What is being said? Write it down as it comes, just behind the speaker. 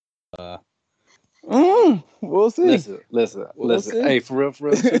We'll see. Listen. Hey, for real,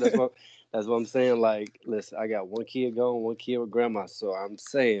 too. That's what I'm saying. Like, listen, I got one kid going, one kid with grandma. So I'm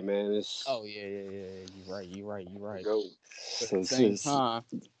saying, man, it's. Oh yeah. You're right. Go. But at the same time,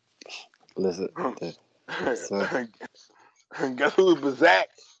 listen. Guess who's Bazak?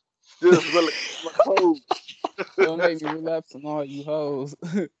 Still smelling my clothes. don't make me relapse on all you hoes.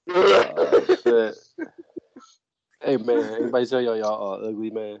 Shit. Hey man, anybody tell y'all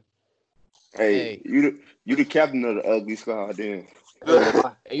ugly, man? Hey, you the captain of the ugly squad, then.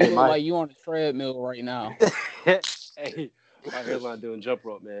 Hey, you look like you on the treadmill right now. Hey, my hairline doing jump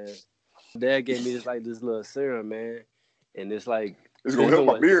rope, man. Dad gave me this little serum, man, and it's like it's gonna help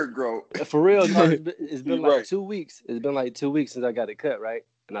my beard grow. For real, no, it's been like 2 weeks. It's been like 2 weeks since I got it cut, right?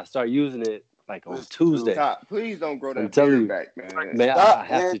 And I started using it like on Tuesday. Top, please don't grow that beard back, man. Man, I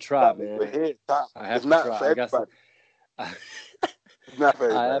have to try, man. I have to try. It's not for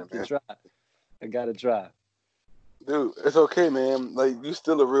everybody. I have to try. I gotta try. Dude, it's okay, man. Like, you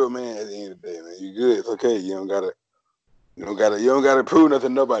still a real man at the end of the day, man. You good. It's okay. You don't gotta prove nothing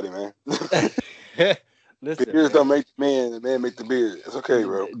to nobody, man. Listen, beards don't make the man make the beard. It's okay,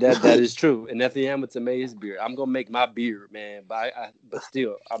 bro. That is true. And Anthony Hamilton made his beard. I'm gonna make my beard, man. But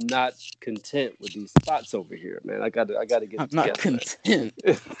still, I'm not content with these spots over here, man. I gotta get it together. I'm not content.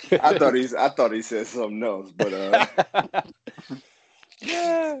 I thought he said something else, but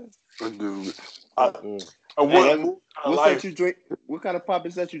yeah. Dude. What's that you drink? What kind of pop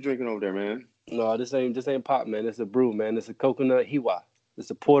is that you drinking over there, man? No, this ain't pop, man. It's a brew, man. It's a coconut hiwa. It's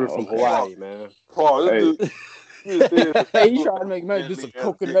a porter from Hawaii, man. Paul, hey, you trying to make me just a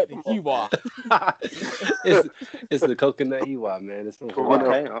coconut hiwa? it's the coconut hiwa, man. It's from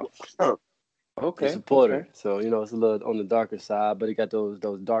Hawaii. Okay. It's a porter, okay. So it's a little on the darker side, but it got those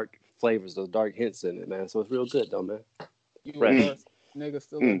dark flavors, those dark hints in it, man. So it's real good, though, man. You a nigga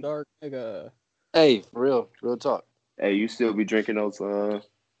still a dark nigga. Hey, for real talk. Hey, you still be drinking those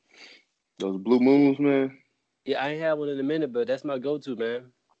Blue Moons, man? Yeah, I ain't had one in a minute, but that's my go-to,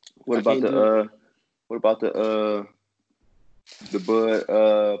 man. What about the Bud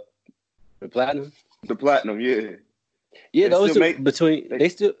the Platinum? The Platinum, yeah. Yeah, those two they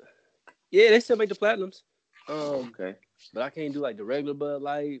still make the Platinums. Okay. But I can't do like the regular Bud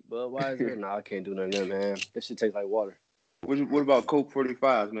Light, Budweiser. No, I can't do none of that, man. That shit tastes like water. What about Coke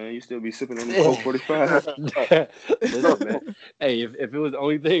 45s, man? You still be sipping on the Coke 45s? Listen, man. Hey, if it was the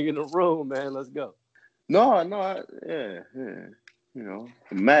only thing in the room, man, let's go. No, yeah.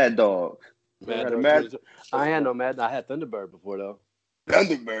 Mad Dog. I had no Mad. I had Thunderbird before though.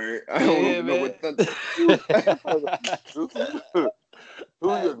 Thunderbird. I don't even know what Thunderbird.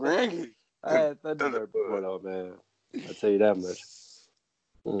 Who's your grandkid? I had Thunderbird before though, man. I'll tell you that much.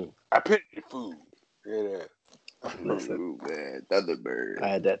 I picked your food. Yeah, that. Listen, man, Thunderbird. I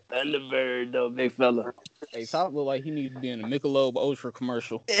had that Thunderbird though, big fella. Hey, Top look like he needs to be in a Michelob Ultra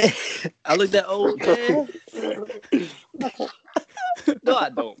commercial. I look that old, man. No, I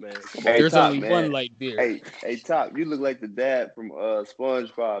don't, man. Hey, there's Top, only one light beer. Hey, Top, you look like the dad from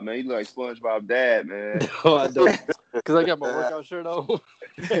SpongeBob, man. You look like SpongeBob dad, man. No, I don't. Because I got my workout shirt on.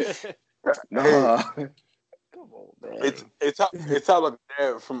 No. Come on, man. It's Top like the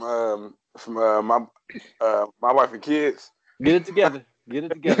dad from my wife and kids. Get it together. Get it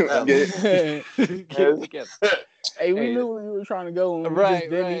together. Get it together. Hey, we knew where you were trying to go, and we right,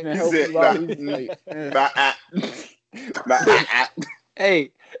 just didn't even help you out.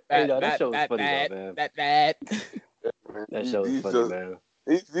 Hey, that show was funny, though, man. That show was funny, man.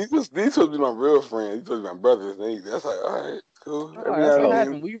 These supposed to be my real friends. These supposed to be my brothers. That's like, all right, cool. No, that's what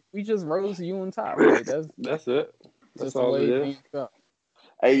happened. We just rose to you on top. Right? That's it. That's all it is.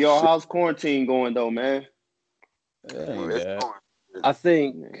 Hey, y'all, how's quarantine going, though, man? I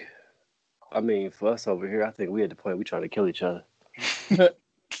think, for us over here, I think we at the point we trying to kill each other.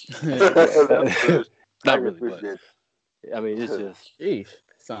 Not really, but it's just,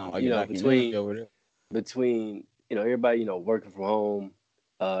 sound like between everybody working from home,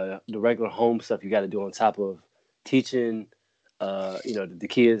 the regular home stuff you got to do on top of teaching, the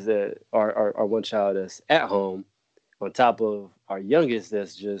kids that are one child that's at home, on top of our youngest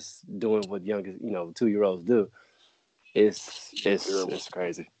that's just doing what youngest 2-year-olds do. It's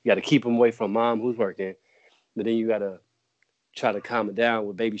crazy. You got to keep them away from mom who's working, but then you got to try to calm it down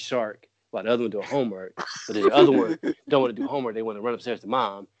with Baby Shark while the other one doing homework. But then the other one don't want to do homework. They want to run upstairs to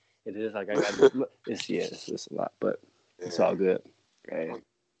mom, and then it's like it's a lot, but it's all good. Yeah.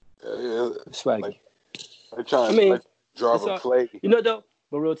 Swaggy. They're trying to drive a play. Though.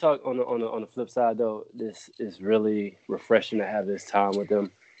 But real talk, on the flip side though, this is really refreshing to have this time with them.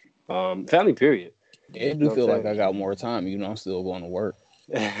 Family period. Yeah, I do feel like I got more time. I'm still going to work.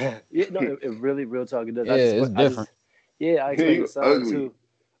 It really, real talk, it does. Yeah, it's different. I explained to son Ugly. too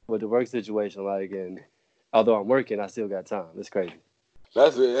with the work situation, like, and although I'm working, I still got time. It's crazy.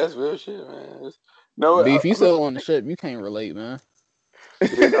 That's real shit, man. No, Beef, you still on the ship, you can't relate, man.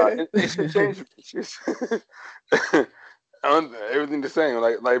 it should change. Everything the same.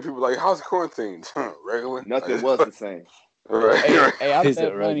 Like people like, how's quarantine? Regular. Nothing was the same. Right. Hey, I He bet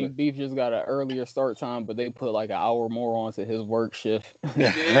said money regular. Beef just got an earlier start time, but they put like an hour more onto his work shift.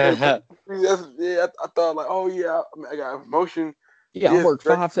 I thought like, oh yeah, I got motion. Yeah, I Yes, work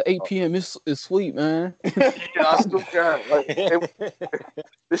right. 5 to 8 p.m. It's sweet, man. Yeah, I still got like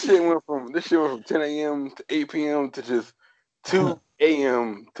this shit went from 10 a.m. to 8 p.m. to just 2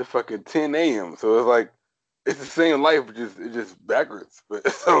 a.m. to fucking 10 a.m. So it's like it's the same life, but it's just backwards.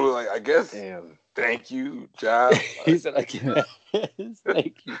 But so like I guess thank you, job. He said, "I guess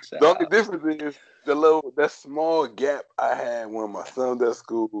thank you, The child." only difference is that small gap I had when my son was at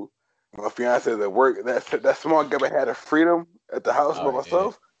school, my fiance was at work. That small gap I had of freedom at the house by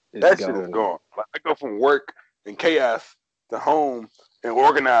myself. That shit is gone. Like, I go from work and chaos to home and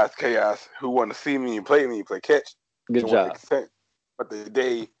organized chaos. Who want to see me and play catch? Good job. But the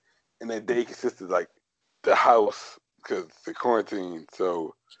day consisted like the house because the quarantine.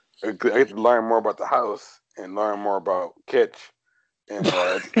 So I get to learn more about the house and learn more about catch. And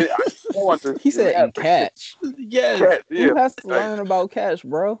He said, "And catch." Yes. Catch, yeah. Who has to learn about catch,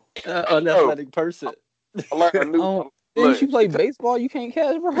 bro? Unathletic person. I learned a new. Didn't you play baseball? You can't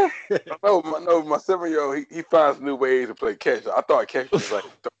catch, bro. No, my 7-year-old he finds new ways to play catch. I thought catch was like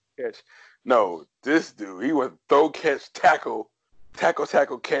throw catch. No, this dude he was throw catch tackle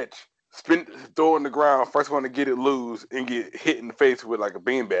catch. Spin, throw on the ground. First one to get it lose and get hit in the face with like a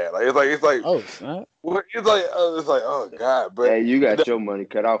beanbag. It's like oh snap. It's like oh god. But hey, you got your money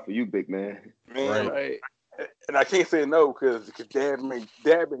cut off for you, big man. Right. And I can't say no because dad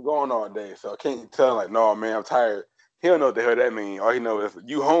been gone all day, so I can't tell like, no man, I'm tired. He don't know what the hell that means. All he knows is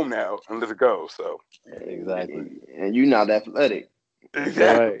you home now and let's go. So exactly. And you not athletic.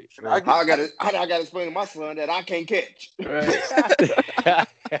 Exactly. Right. I gotta explain to my son that I can't catch. Right.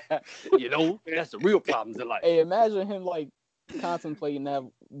 That's the real problems in life. Hey, imagine him like contemplating that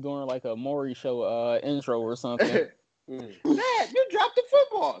during like a Maury show intro or something. Dad, you dropped the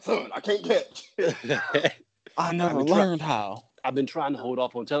football, son. I can't catch. I never learned how. I've been trying to hold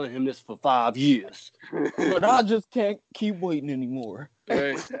off on telling him this for 5 years, but I just can't keep waiting anymore.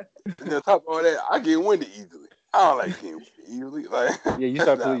 Right. And on top of all that, I get winded easily. I don't like getting winded easily. Like, yeah, you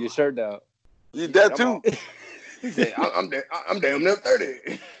start pulling your shirt down. You that too. He said, I'm damn near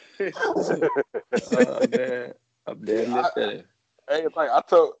 30. Man. I'm damn near 30. Hey, like I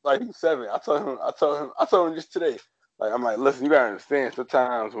told, like he's 7. I told him just today. Like I'm like, listen, you gotta understand.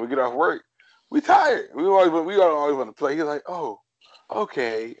 Sometimes when we get off work, we tired. We always want to play. He's like, oh,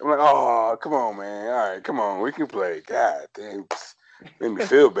 okay. I'm like, oh, come on, man. All right, come on, we can play. God damn, made me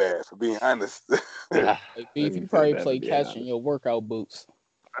feel bad for being honest. Like, Beef, you probably play catch in your workout boots.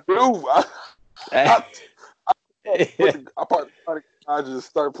 I do. I just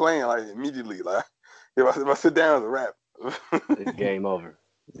start playing like immediately. Like if I sit down, it's a wrap. It's game over.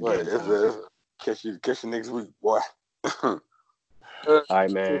 Right, catch you next week, boy. All right,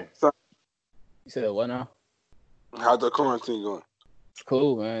 man. You said what now? How's the quarantine going? It's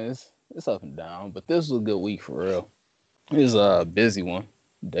cool, man. It's up and down, but this was a good week for real. It was a busy one.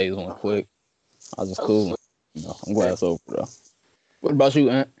 Days went quick. I was just cool. I'm glad it's over though. What about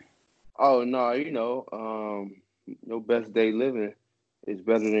you, Ant? Oh no, your best day living is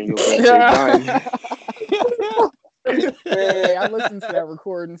better than your best day dying. Hey, I listened to that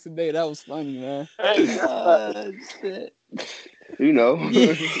recording today. That was funny, man. Shit.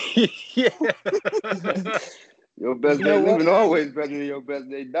 Yeah. Your best day living always better than your best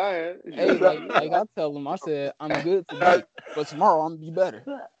day dying. Hey, like I tell them, I said I'm good today, but tomorrow I'm gonna be better.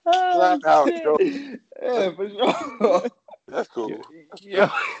 Yeah, for sure. That's cool. Yo,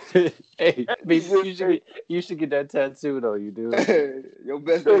 hey, you should get that tattoo though. You do. Your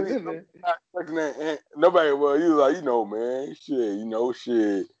best day living. Nobody. Well, you like man. Shit.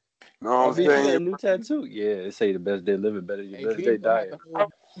 Shit. Know what I'm saying? A new tattoo. Yeah, it say the best day living better than your best day dying.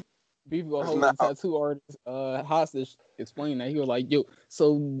 Beef gonna hold the tattoo artist hostage. Explain that he was like, yo.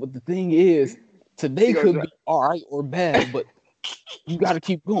 So, but the thing is, today could be all right or bad, but you got to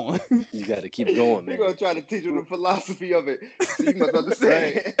keep going. You got to keep going, man. You're gonna try to teach him the philosophy of it. So you must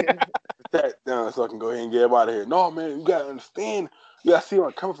understand. That down so I can go ahead and get him out of here. No, man, you gotta understand. You gotta see where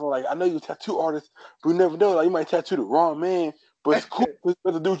I'm coming from. Like, I know you're a tattoo artist, but you never know. Like, you might tattoo the wrong man, but it's cool. It's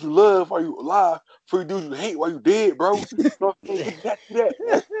better dudes you love while you alive, for you dudes you hate while you dead, bro. You know what I'm saying?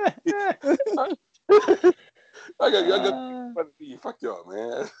 I got me. Fuck y'all,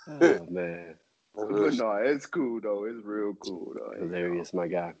 man. Oh man. But no, it's cool though. It's real cool though. Hilarious, my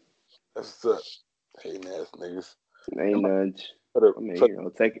guy. That's what's up. Hey, man, niggas. Ain't none. I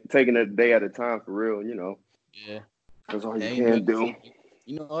mean, taking a day at a time for real. Yeah. That's all you can do.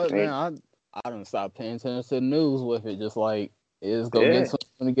 You know what, man? I don't stop paying attention to the news with it. Just like it's gonna get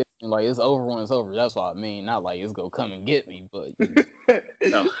something to get me. Like it's over when it's over. That's what I mean. Not like it's gonna come and get me, but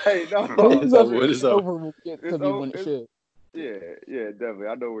no. Hey, no. It's over. Will get to me when it should. Yeah, definitely.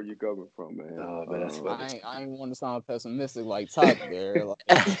 I know where you're coming from, man. Oh, man, that's funny. I ain't want to sound pessimistic like Top there. Like.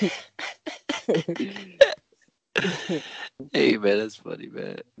 Hey man, that's funny,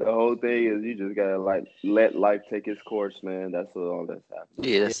 man. The whole thing is you just gotta let life take its course, man. That's all that's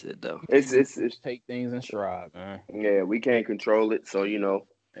happening. Yeah, that's it though. It's take things in stride, man. Yeah, we can't control it, so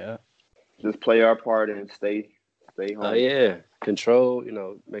yeah, just play our part and stay home. Oh yeah, control.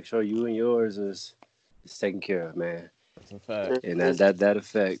 Make sure you and yours is taken care of, man. That's a fact. And that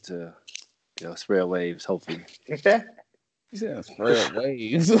effect, spread waves. Hopefully. You said spread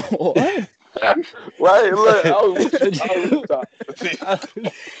waves. What? Right, look, I was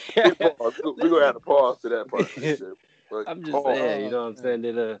we're gonna have to pause to that part. I'm just saying, you know what I'm saying?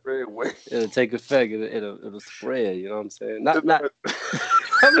 It'll take effect. It'll spread. You know what I'm saying? Not.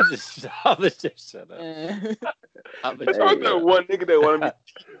 I'm gonna just shut up. I'm that one nigga that want to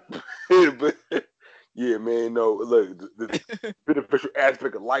be. But yeah, man. No, look, the beneficial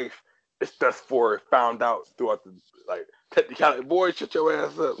aspect of life is thus far found out throughout the technicality. Boy, shut your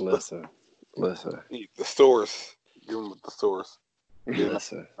ass up. Listen. The source. Give him the source.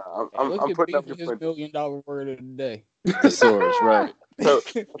 Listen. I'm putting up his $1 million word of the day. The source, right? So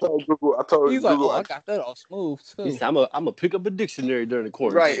I told Google. He's like, I got that all smooth too. He said, I'm gonna pick up a dictionary during the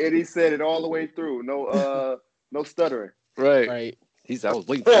course. Right, and he said it all the way through. No stuttering. Right. He said, I was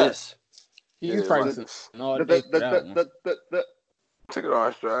waiting for this. He's practicing all day for that one. Take it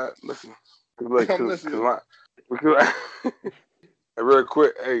on stride. Listen. Real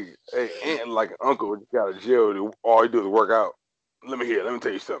quick, hey, aunt like an uncle just got out of jail. All he do is work out. Let me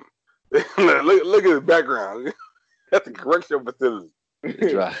tell you something. look at his background. That's a correctional facility.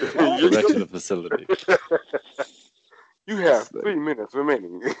 Right. Correctional facility. You have 3 minutes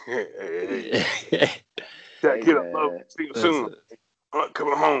remaining. Hey. Get up, love. See you soon. I'm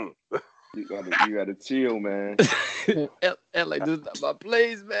coming home. You gotta chill, man. And like, this is not my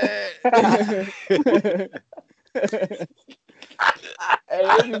place, man. Hey,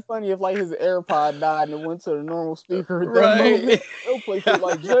 it'd be funny if like his AirPod died and it went to the normal speaker. Right. It'll play it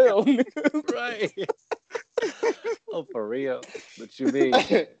like jail. Right. Oh, for real? What you mean?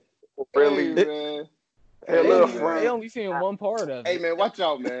 Really, hey, man. Hey, little friend. They only seen one part of it. Hey, man, watch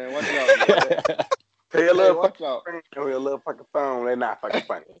out, man. Watch out, man. Hey, a little watch out. A little fucking phone. They're not fucking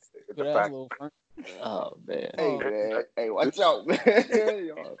funny. Oh, man. Hey, man. Hey, watch out, man.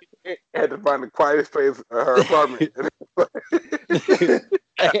 Had to find the quietest place in her apartment.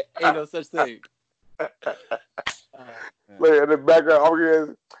 Ain't no such thing. Look in the background, all we hear is,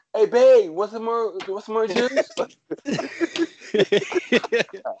 "Hey, babe, what's some more juice?"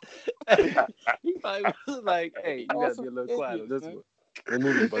 He probably was like, "Hey, you gotta be a little quiet on this one. We're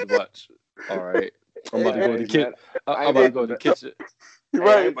moving, but watch. All right, I'm about to go to the kitchen. I'm about to go to the kitchen. You're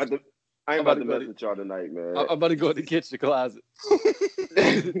right. I ain't about to mess with y'all tonight, man. I'm about to go to the kitchen closet."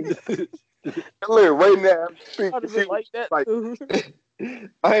 Look, right now, like that.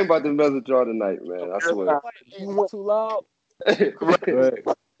 I ain't about to mess with y'all tonight, man. I swear. You went too loud. Right.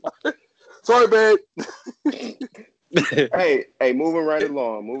 Sorry, babe. Hey, moving right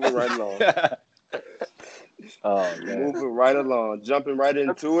along. Oh man, moving right along, jumping right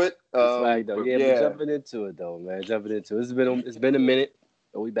into it. We're jumping into it though, man. It's been a minute,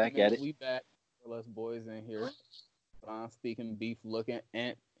 but we back at it. We back. Less boys in here. Speaking, beef, looking,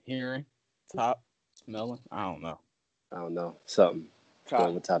 ant, hearing, top, smelling. I don't know. Something.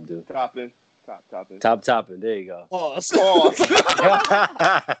 Top, what top do? Topping. Topping. There you go. Pause.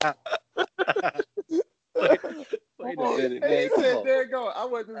 Wait a minute, man. Hey, there you go. I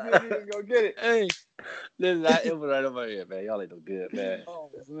wasn't even gonna get it. Hey, listen, it was right over here, man. Y'all ain't no good, man. Oh,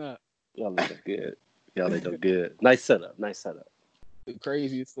 it's not. Y'all ain't no good. Nice setup. The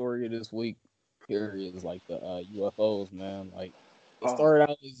craziest story of this week here is like the UFOs, man. Like it started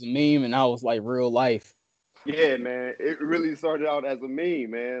out as a meme, and now it's like real life. Yeah, man. It really started out as a meme,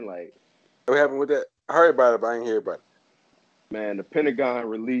 man. Like, what happened with that? I heard about it, but I ain't hear about it. Man, the Pentagon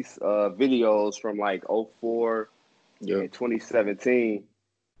released videos from like 2004 and 2017.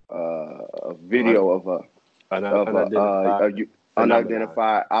 A video of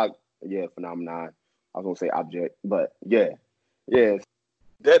unidentified phenomenon. I was gonna say object, but yeah.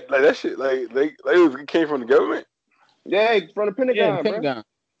 that shit it came from the government. Yeah, from the Pentagon, Yeah, the Pentagon.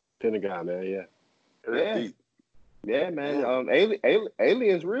 Pentagon, man. Yeah. Yeah. Deep. Yeah, man.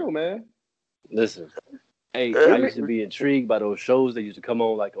 Aliens real, man. Listen, hey, Yeah. I used to be intrigued by those shows that used to come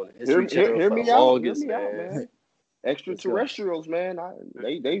on like on the History Channel Hear for me the out. longest, Hear me out, man. man. Extraterrestrials, man.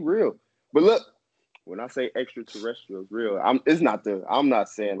 They real. But look, when I say extraterrestrials real, I'm not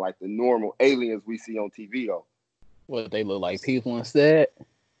saying like the normal aliens we see on TV though. What, they look like people instead?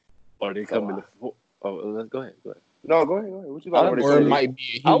 Or they come in the let's go ahead. No, go ahead. What you about to Or it say? might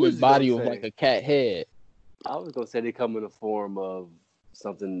be a I was human body gonna with say- like a cat head. I was gonna say they come in the form of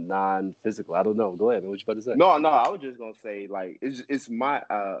something non-physical. I don't know. Go ahead, man. What you about to say? No, I was just gonna say like it's my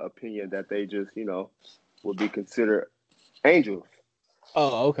opinion that they just would be considered angels.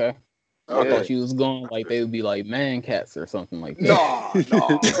 Oh, okay. I Yeah. thought you was going like they would be like man cats or something like that.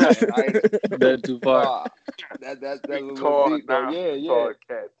 No, That's too far. That's a little Tall, deep though. Yeah. Tall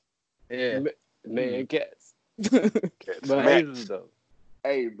cats. Yeah. Man, cats. Cats. But Man, angels though.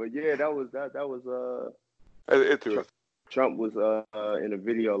 Hey, but yeah, that was that's interesting. Trump was in a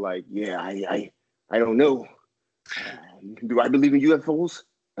video like, yeah, I don't know. Do I believe in UFOs?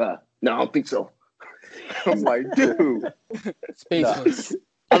 No, I don't think so. I'm like, dude. Spaceless.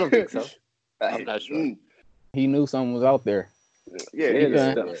 I don't think so. I'm not sure. He knew something was out there. Yeah, Yeah,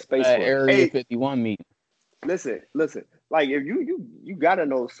 Yeah. the space At one. Area Hey. 51 meeting. Listen. Like if you gotta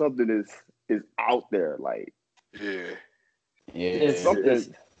know something is out there. Like Yeah. Yeah. It's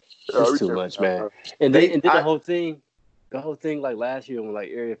we too can- much, man. And then I- the whole thing like last year when like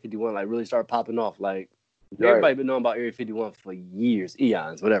Area 51 like really started popping off. Like everybody been knowing about Area 51 for years,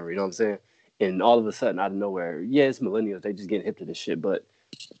 eons, whatever. You know what I'm saying? And all of a sudden, out of nowhere, yeah, it's millennials. They just getting hip to this shit. But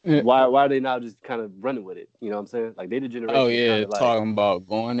Yeah. why are they now just kind of running with it? You know what I'm saying? Like they the generation. Oh yeah, kinda, like, talking about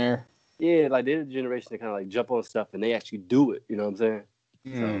going there. yeah, like they're the generation that kind of like jump on stuff and they actually do it. You know what I'm saying?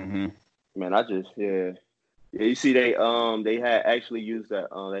 Mm-hmm. man, I just yeah. You see, they had actually used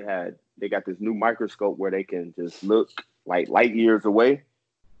that. They got this new microscope where they can just look like light years away.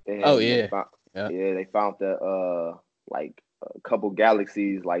 And Oh, yeah. they found that like a couple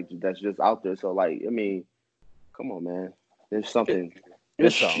galaxies like that's just out there. So like, I mean, come on, man. There's something. They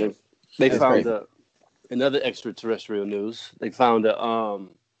That's found crazy. another extraterrestrial news. They found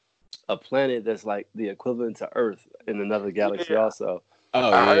a planet that's like the equivalent to Earth in another galaxy. Yeah. Also, Oh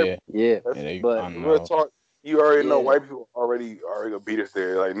I heard- yeah. yeah, Yeah, they but found Real out. talk. You already know Yeah. white people already gonna beat us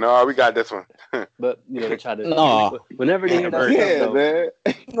there. Like, no, we got this one. but they try to. No. Whenever they hear that stuff, Yeah, though, man.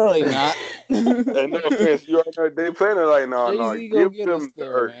 No, they not. And no offense, you already know they planning like, no, Jay-Z gonna give get us them the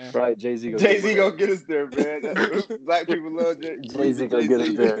there, earth. man. right? Jay-Z Jay-Z gonna get us there, man. Black people love Jay-Z gonna get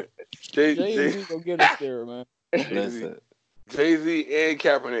us there. Jay-Z gonna get us there, man. Listen, Jay-Z and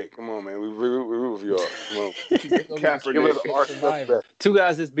Kaepernick. Come on, man. We root for y'all. Come on. Kaepernick. Give us our Survivor. stuff back. two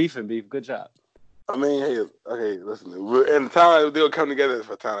guys that's beefing. Good job. I mean, hey, okay, listen. And the time they'll come together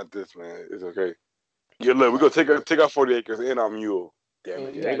for a time like this, man. It's okay. Yeah, look, we're gonna take our 40 acres and our mule. Damn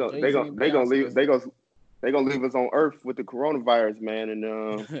it. They gonna leave us on Earth with the coronavirus, man, and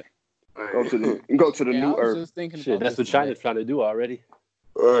go to the Yeah, I new was Earth. just thinking Shit, about that's what this China's today. trying to do already.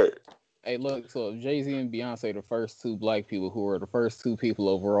 All right. Hey, look, so if Jay-Z and Beyonce the first two black people who are the first two people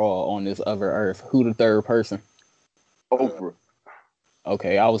overall on this other Earth, who the third person? Oprah.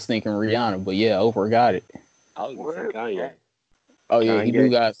 Okay, I was thinking Rihanna, but yeah, Oprah got it. I was gonna say Kanye. Oh yeah, he Kanye. do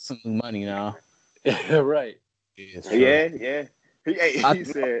got some money now. Right. Yeah. He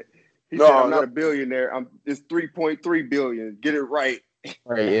said No, I'm not no. a billionaire. It's 3.3 billion. Get it right.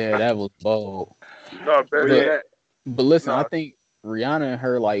 Right, yeah, that was bold. No, better than that. But listen, No. I think Rihanna and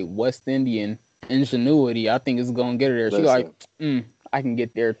her like West Indian ingenuity, I think is gonna get her there. She like, I can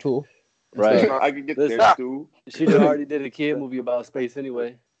get there too. Right. So, I can get Listen. there, Stu. She done already did a kid movie about space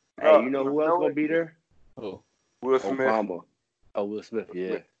anyway. Hey, you know who else gonna be there? oh. Will Smith. Obama. Oh, Will Smith.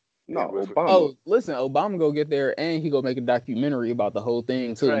 Yeah. No, Will Smith. Obama. Oh, listen, Obama go get there and he go make a documentary about the whole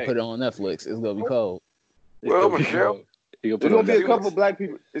thing too and Right. put it on Netflix. It's gonna be cold. Well, It's Michelle. He There's gonna be a Netflix. couple black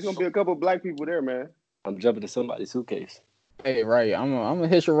people. There's gonna be a couple black people there, man. I'm jumping to somebody's suitcase. Hey, right, I'm gonna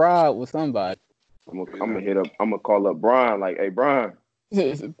hitch a ride with somebody. I'm gonna call up Brian. Like, hey, Brian,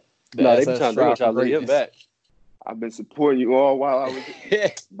 The No, they be SS trying to strive for lead him greatness. back. I've been supporting you all while I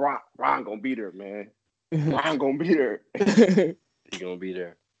was. Brian gonna be there, man. Brian gonna be there. He gonna be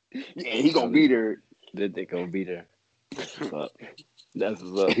there. Yeah, he gonna be there. They gonna be there. That's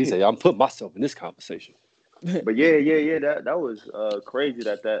what's up. He said, "I'm putting myself in this conversation." But yeah. That was crazy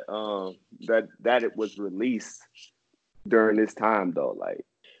that it was released during this time though. Like,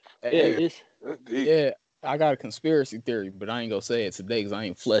 Hey, it's yeah, I got a conspiracy theory, but I ain't gonna say it today because I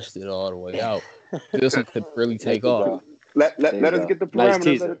ain't fleshed it all the way out. This one could really take off. Let There you us go. get the Nice parameters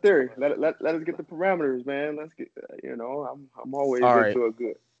teaser. of the theory. Let us get the parameters, man. Let's get. I'm always All right. into a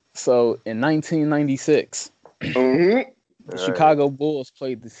good. So in 1996, Mm-hmm. the Chicago Bulls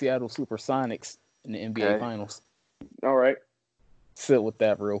played the Seattle Supersonics in the NBA Okay. Finals. All right. Sit with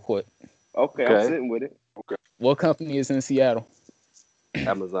that real quick. Okay, Okay. I'm sitting with it. What company is in Seattle?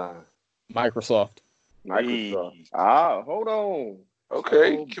 Amazon. Microsoft. Microsoft. Hey. Hold on.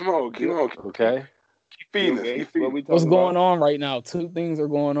 Okay, come on. Okay. Keep feeding us. Okay, Keep what feeding. we What's talking going about? on right now? Two things are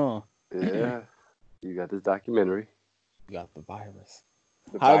going on. Yeah. You got this documentary. You got the virus.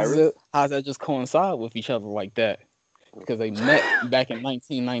 The How virus. does that just coincide with each other like that? Because they met back in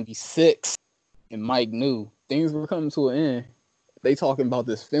 1996, and Mike knew things were coming to an end. They talking about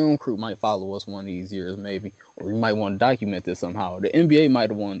this film crew might follow us one of these years, maybe, or we might want to document this somehow. The NBA might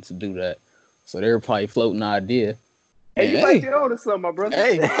have wanted to do that, so they were probably floating the idea. Hey, And you might get on to something, my brother.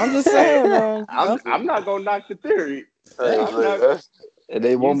 hey, I'm just saying, man. I'm not gonna knock the theory. Hey, I'm look, not- that's And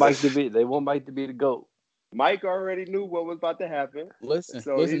they want You Mike to be. They want Mike to be the GOAT. Mike already knew what was about to happen, Listen,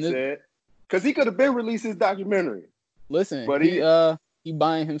 so he said, because he could have been released his documentary. listen. But he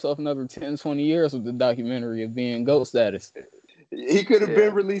buying himself another 10, 20 years with the documentary of being GOAT status. He could have Yeah.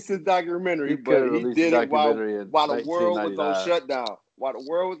 been released his documentary, He but could've he released did the it while documentary in the world was on 1999. shutdown. While the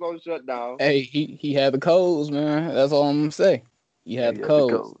world was on shutdown. Hey, he had the codes, man. That's all I'm gonna say. He had the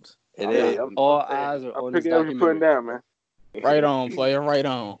codes. And Hey, all eyes are I'm on this picking up what you're putting documentary. down, man. Right on, player. Right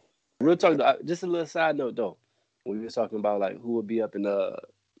on. Real talk, though, just a little side note though. When we were talking about like who would be up in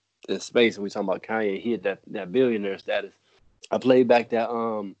space, and we talking about Kanye, he had that billionaire status. I played back that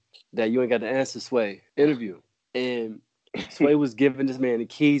You Ain't Got the Answer Sway interview, and Sway was giving this man the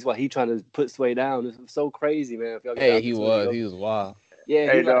keys while he trying to put Sway down. It was so crazy, man. If y'all get the Hey, he opportunity, was wild.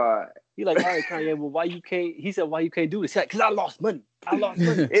 Yeah, Hey, he like, all right, Kanye, well, why you can't? He said, why you can't do this? He like, cause I lost money.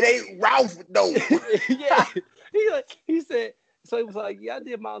 it ain't Ralph though. Yeah, he said. So he was like, yeah, I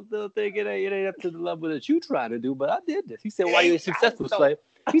did my little thing. It ain't up to the level that you trying to do, but I did this. He said, why you ain't successful, Sway?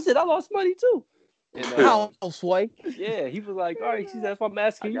 He said, I lost money too. And, How, Sway? yeah, he was like, all right, he said, that's why I'm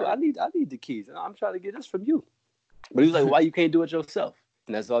asking you. I need the keys, and I'm trying to get this from you. But he was like, why you can't do it yourself?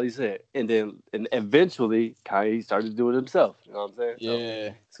 And that's all he said. And then, eventually, Kanye started doing it himself. You know what I'm saying? Yeah.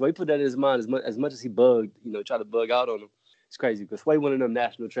 So Sway put that in his mind as much as he bugged, tried to bug out on him. It's crazy because Sway one of them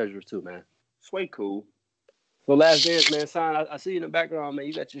national treasures too, man. Sway cool. So Last Dance, man, Sign. I see you in the background, man.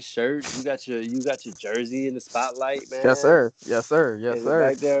 You got your shirt, you got your jersey in the spotlight, man. Yes, sir. Yes, sir. Yes, It's sir.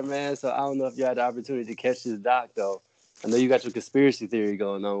 right there, man. So I don't know if you had the opportunity to catch this doc though. I know you got your conspiracy theory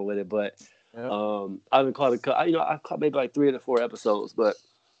going on with it, but Yep. I've been caught I caught maybe like 3 or 4 episodes, but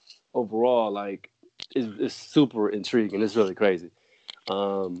overall, like it's super intriguing. It's really crazy.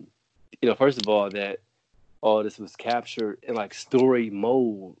 First of all, that all this was captured in like story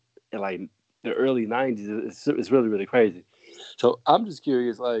mode in like the early 90s. It's really, really crazy. So I'm just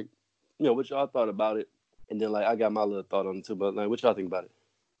curious, like, what y'all thought about it. And then like I got my little thought on it too, but like what y'all think about it?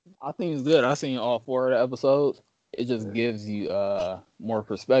 I think it's good. I seen all 4 of the episodes. It just gives you more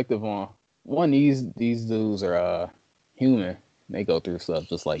perspective on one. These dudes are human. They go through stuff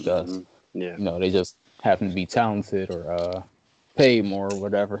just like us. Yeah. They just happen to be talented or paid more or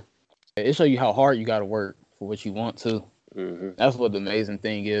whatever. It show you how hard you got to work for what you want to. Mm-hmm. That's what the amazing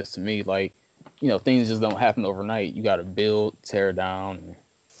thing is to me. Like, things just don't happen overnight. You got to build, tear down,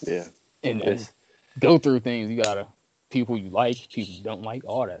 and go through things. You got to people you like, people you don't like,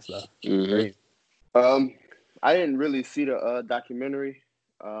 all that stuff. Mm-hmm. Crazy. I didn't really see the documentary.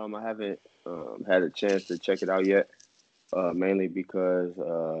 I haven't had a chance to check it out yet. Mainly because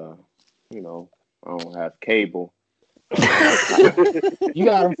I don't have cable. You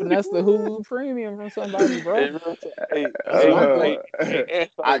gotta finesse the Hulu Premium from somebody, bro.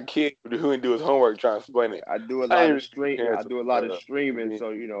 I kid who didn't do his homework trying to explain it. I do a lot of streaming, so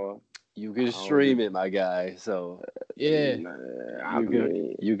you can stream it, my guy. So yeah,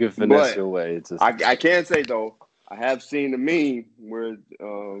 you can finesse your way. I can say though, I have seen the meme where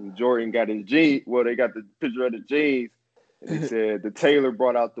Jordan got his jeans. Well, they got the picture of the jeans, and they said the tailor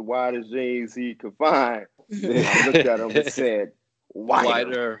brought out the widest jeans he could find. And I looked at him and said,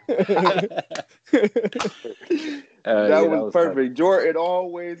 "Wider." That was perfect. Funny. Jordan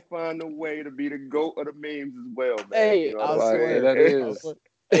always find a way to be the GOAT of the memes as well, man. Hey, I swear that is.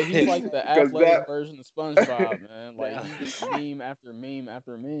 Hey, he's like the athletic version of SpongeBob, man. Like he's meme after meme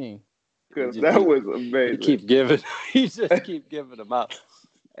after meme. Because that was amazing. He just keep giving them out.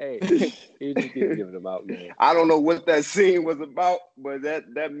 Hey, he just keep giving them out, man. I don't know what that scene was about, but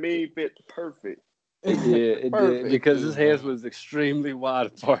that meme fit perfect. It did because his hands was extremely wide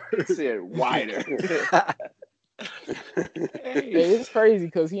apart. It said wider. Hey, it's crazy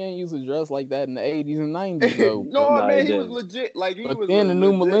because he ain't used to dress like that in the 80s and 90s though. No, Nah, man, he he was didn't. legit. Like he But was then the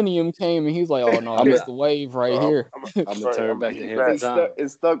new legit. millennium came and he's like, "Oh no, I'm this a, the wave right I'm, here." I'm, I'm gonna turn back the hands back. of time. It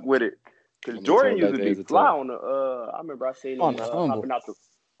stuck with it. Cause I'm gonna Jordan turn used back to the be hands of fly time. on the. I remember I seen On him the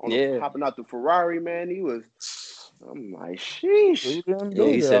humble. hopping out the Ferrari. Man, he was. I'm like, sheesh. Dude didn't Yeah,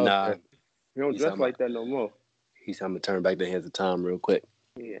 he build it said, out "Nah." there. You don't He said, dress like that no more. "I'm gonna turn back the hands of time real quick."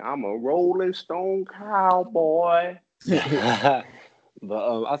 Yeah, I'm a Rolling Stone cowboy.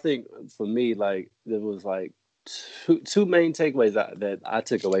 But I think for me, like there was like two main takeaways that I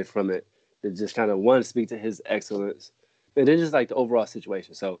took away from it. That just kind of one speak to his excellence, and then just like the overall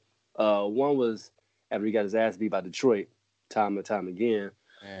situation. So one was after he got his ass beat by Detroit time and time again.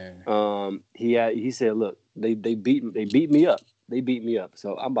 Man. He said, "Look, they beat me up. They beat me up.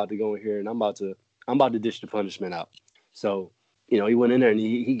 So I'm about to go in here and I'm about to dish the punishment out." So he went in there and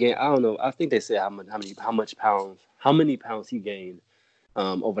he gained. I don't know. I think they said how many pounds he gained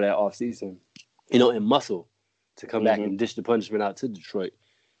over that offseason, in muscle to come back and dish the punishment out to Detroit.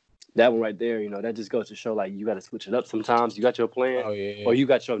 That one right there, that just goes to show like you got to switch it up sometimes. You got your plan, or you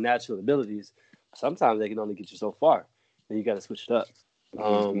got your natural abilities. Sometimes they can only get you so far, and you got to switch it up.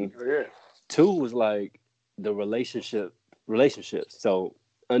 Two was like the relationships. So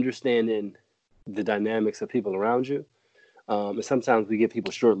understanding the dynamics of people around you. And sometimes we give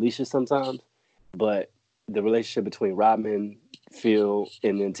people short leashes sometimes, but the relationship between Rodman, Phil,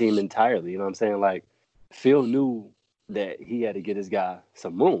 and the team entirely, you know what I'm saying? Like, Phil knew that he had to get his guy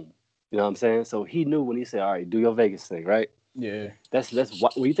some room, you know what I'm saying? So he knew when he said, all right, do your Vegas thing, right? Yeah. That's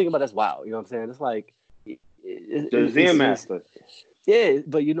when you think about it, that's wild, you know what I'm saying? It's like, The Zen master. Yeah,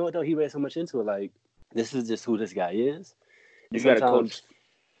 but you know what, though? He read so much into it, like, this is just who this guy is. And You got to coach.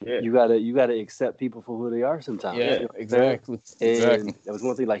 Yeah. You gotta accept people for who they are sometimes. Yeah, you know exactly. And exactly. that was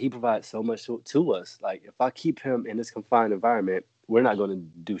one thing. Like he provides so much to us. Like if I keep him in this confined environment, we're not going to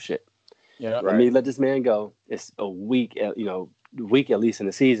do shit. Yeah. Let me let this man go. It's a week, week at least in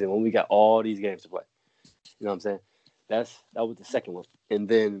the season when we got all these games to play. You know what I'm saying? That was the second one, and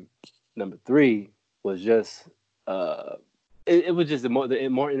then number 3 was just it was just the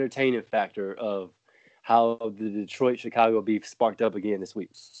more entertaining factor of how the Detroit-Chicago beef sparked up again this week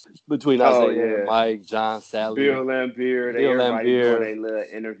between Isaiah, Mike, John, Sally, Bill Laimbeer, everybody doing their little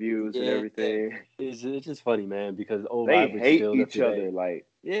interviews and everything. It's just funny, man, because old they rivalries hate still each other. Like,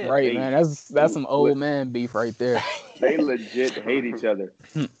 right, man. That's some old man beef right there. They legit hate each other.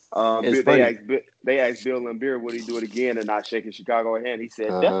 It's they asked Bill Laimbeer would he do it again and not shaking Chicago hand. He said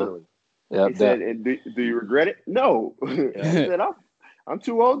definitely. He said, and do you regret it? No. He said, I'm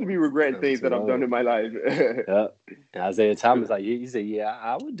too old to be regretting things that I've done in my life. And Isaiah Thomas, like he said, yeah,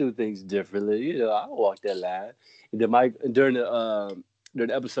 I would do things differently. I would walk that line. And then Mike during the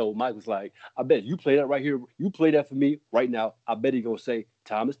episode, Mike was like, I bet you play that right here. You play that for me right now. I bet he's gonna say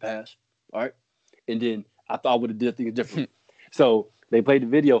time has passed. All right. And then I thought I would have did things different. So they played the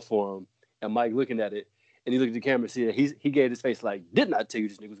video for him, and Mike looking at it, and he looked at the camera and see that he gave his face like, didn't I tell you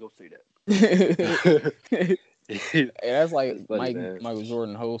this nigga was gonna say that? Hey, that's like funny, Michael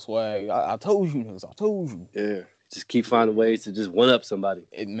Jordan whole swag. I told you niggas. I told you. Yeah. Just keep finding ways to just one up somebody.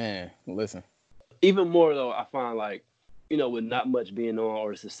 Man, listen. Even more though, I find like, with not much being on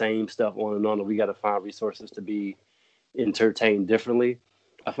or it's the same stuff on and on, we got to find resources to be entertained differently.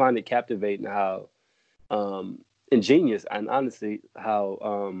 I find it captivating how ingenious and honestly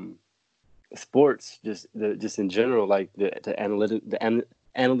how sports just in general, like the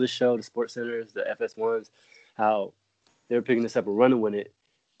analyst show, the sports centers, the FS1s, how they're picking this up and running with it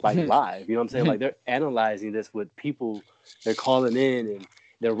like live. You know what I'm saying? Like they're analyzing this with people. They're calling in and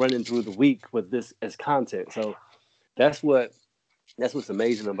they're running through the week with this as content. So that's what's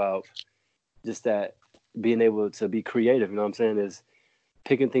amazing about just that being able to be creative. You know what I'm saying? Is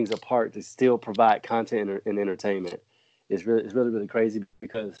picking things apart to still provide content and entertainment. It's really, really crazy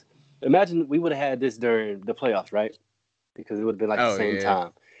because imagine we would have had this during the playoffs, right? Because it would have been like the same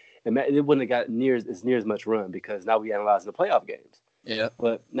time. And it wouldn't have got near as much run because now we analyze the playoff games. Yeah.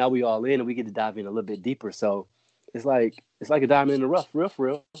 But now we all in and we get to dive in a little bit deeper. So it's like a diamond in the rough, real for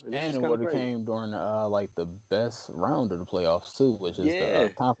real. And it would have came during like the best round of the playoffs too, which is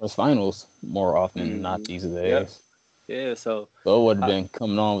the conference finals more often than not these days. Yeah, so it would have been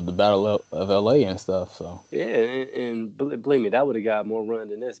coming on with the Battle of LA and stuff. So and believe me, that would have got more run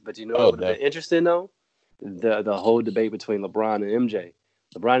than this. But what would have been interesting though? The whole debate between LeBron and MJ.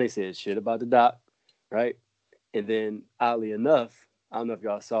 LeBron said shit about the doc, right? And then oddly enough, I don't know if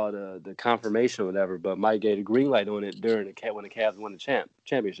y'all saw the confirmation or whatever, but Mike gave a green light on it during when the Cavs won the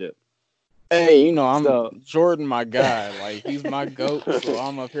championship. Hey, I'm So- Jordan, my guy. Like, he's my goat. So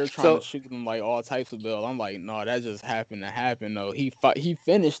I'm up here trying to So- shoot him like all types of bills. I'm like, no, that just happened to happen. Though he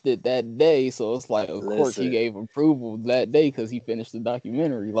finished it that day, so it's like, of course, he Listen. gave approval that day because he finished the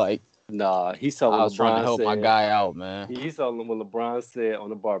documentary. Like, Nah, he saw I what was trying to LeBron help said. my guy out, man. He saw what LeBron said on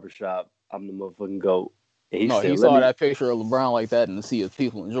the barbershop. I'm the motherfucking GOAT. And He said, saw that picture of LeBron like that in the sea of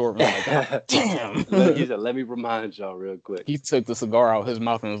people, and Jordan was like, God damn. He said, let me remind y'all real quick. He took the cigar out of his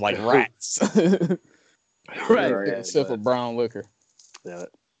mouth and was like, rats. Right, Take a sip of brown liquor.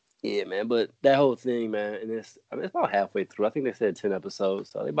 Yeah, man. But that whole thing, man, and it's about halfway through. I think they said 10 episodes,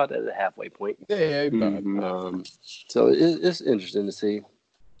 so they about at the halfway point. Yeah, So it's interesting to see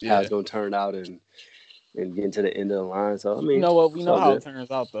how it's gonna turn out and getting to the end of the line. So I mean, you know what? We know how good. it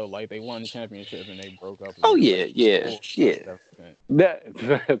turns out though. Like, they won the championship and they broke up. Oh yeah.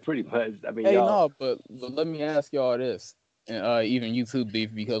 That pretty much. I mean, hey, no, but let me ask y'all this, and even you too,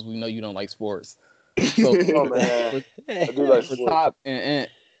 Beef, because we know you don't like sports. So, Oh man, I do like for sports. Top and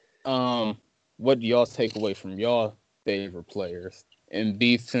what do y'all take away from y'all favorite players? And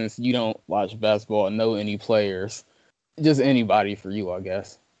Beef, since you don't watch basketball, know any players, just anybody for you, I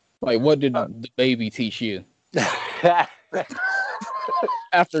guess. Like, what did the baby teach you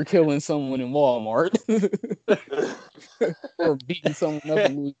after killing someone in Walmart or beating someone up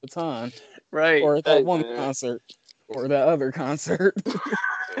in Louis Vuitton, right? or at that one man. concert, or that other concert?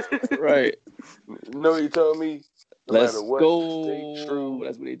 Right. You know what he told me? No Let's matter what, go. stay true.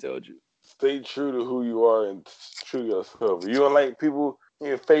 That's what he told you. Stay true to who you are and true to yourself. If you don't like people in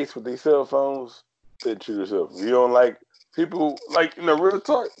your face with their cell phones, stay true to yourself. If you don't like people, like, real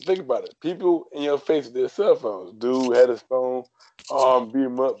talk, think about it. People in your face with their cell phones. Dude had his phone, beat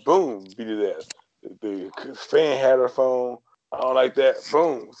him up, boom, beat his ass. The fan had her phone, I don't like that,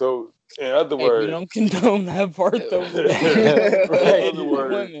 boom. So, in other words, we don't condone that part though. Right. In other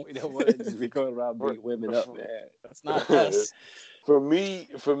words, We don't want to just be going around beating women up, man. That's not us. For me,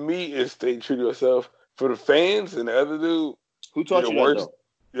 it's stay true to yourself. For the fans and the other dude, Who taught you that, though?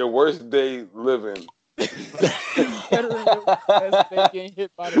 your worst day living. Better than your best day getting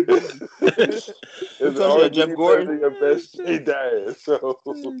hit by the baby. It's taught you that, Jeff Gordon? Your best day dying. So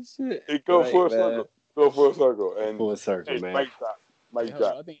it go full circle. Go full circle. And full circle, man. Mike drop. Hey, hold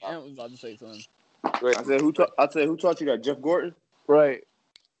on, I think Ant was about to say something. Right. I said who taught you that? Jeff Gordon? Right.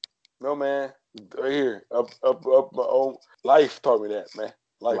 No, man. Right here. Up my own life taught me that, man.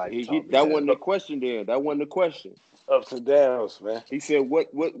 Life. That wasn't the question then. That wasn't the question. Ups and downs, man. He said, "What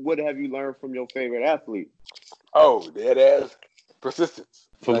have you learned from your favorite athlete?" Oh, that ass persistence.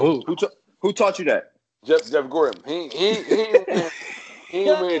 From who? Who taught you that? Jeff Gordon. He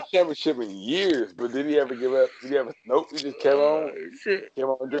ain't win a championship in years, but did he ever give up? Did he ever? Nope. He just kept on.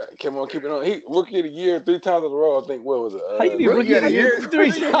 Kept on keeping on. He rookie of the year 3 times in a row. I think. What was it? How you be rookie of the year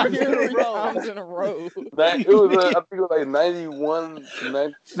 3 times in a Three row? times in a row. I think it was like 91 to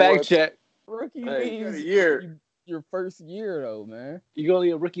 91. Fact check. Rookie Hey, means year. your first year though, man. You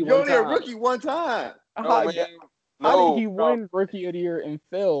only a rookie You one only time. a rookie one time. How man. did he win Rookie of the Year and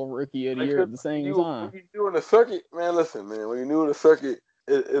fail Rookie of the Year at the same time? When you doing the circuit, man, listen, man. When you're doing the circuit,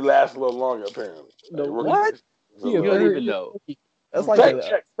 it lasts a little longer, apparently. What? You don't even know. That's like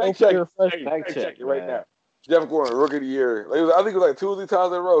fact check it right now. Jeff Gordon, Rookie of the Year. I think it was like 2 or 3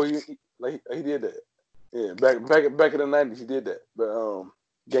 times in a row. He did that. Yeah, back in the 90s, he did that. But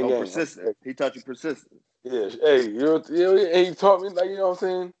gang. Persistent. He taught you persistence. Yeah. Hey, he taught me, like, you know what I'm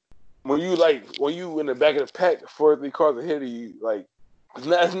saying? When you in the back of the pack, 4 or 3 cars ahead of you, like, it's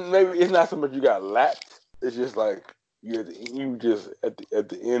not so much you got lapped. It's just like you just at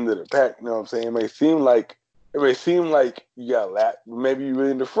the end of the pack. You know what I'm saying? It may seem like you got lapped. Maybe you're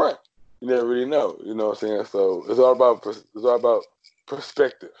really in the front. You never really know. You know what I'm saying? So it's all about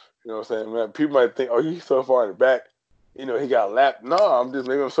perspective. You know what I'm saying? Man, people might think, oh, he's so far in the back. He got lapped. No,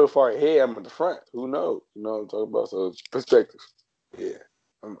 maybe I'm so far ahead. I'm in the front. Who knows? You know what I'm talking about? So it's perspective. Yeah.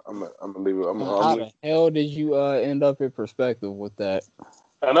 I'm gonna leave it. How the hell did you end up in perspective with that?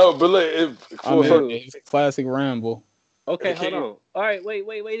 I know, but look, it's classic ramble. Okay, hold on. All right, wait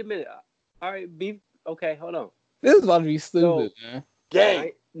a minute. All right, okay, hold on. This is about to be stupid, man.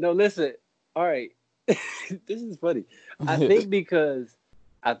 Gang. No, listen. All right, this is funny. I think because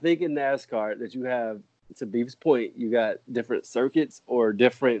in NASCAR that you have, to Beef's point, you got different circuits or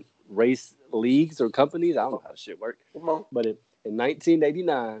different race leagues or companies. I don't know how shit works. Come on. But in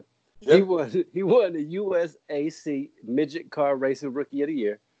 1989, he won the USAC Midget Car Racing Rookie of the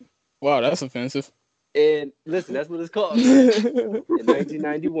Year. Wow, that's offensive. And listen, that's what it's called. In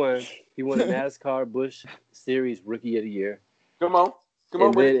 1991, he won the NASCAR Busch Series Rookie of the Year. Come on.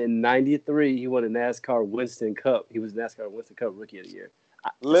 And then in 93, he won the NASCAR Winston Cup. He was NASCAR Winston Cup Rookie of the Year.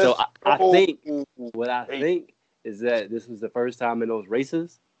 I think what I think is that this was the first time in those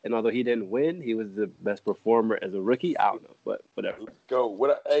races, and although he didn't win, he was the best performer as a rookie. I don't know, but whatever. Let's go.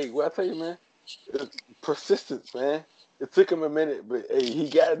 What I tell you, man? It's persistence, man. It took him a minute, but hey, he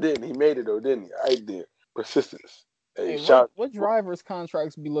got it. He made it though, didn't he? I did. Persistence. Hey, what drivers'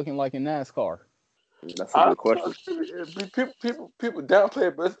 contracts be looking like in NASCAR? That's a good question. People downplay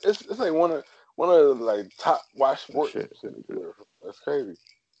it, but it's like one of the like top watch sports. That's crazy.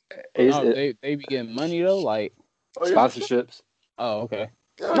 They be getting money though, like sponsorships. Oh, okay.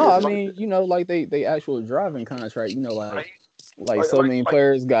 No, I mean, like they actual driving contract. Like so many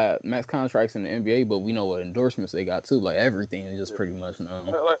players got max contracts in the NBA, but we know what endorsements they got too. Like everything is just pretty much known.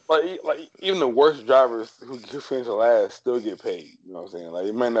 Like even the worst drivers who finish the last still get paid. You know what I'm saying? Like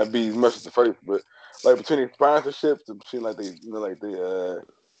it might not be as much as the first, but like between the sponsorships, between like the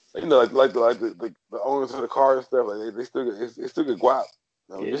owners of the car and stuff, like they still get guap.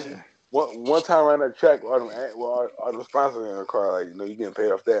 Just one time around that track, all them sponsors in the car, like you getting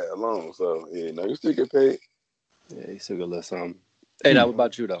paid off that alone. So you still get paid. Yeah, you still get a little something. Hey, now what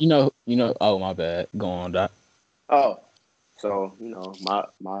about you though? Oh my bad. Go on, Doc. Oh, so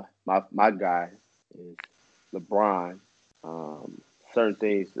my guy is LeBron. Certain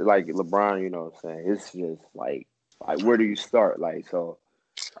things like LeBron, you know what I'm saying? It's just like where do you start? Like so,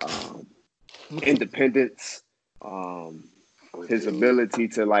 independence, his ability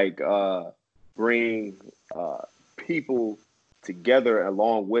to bring people together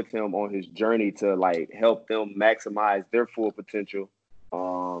along with him on his journey to help them maximize their full potential.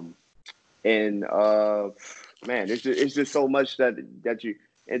 Man, it's just so much that you,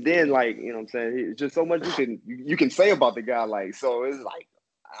 and then you know what I'm saying, it's just so much you can say about the guy, so it's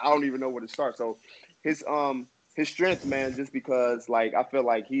I don't even know where to start. So his strength, man, just because I feel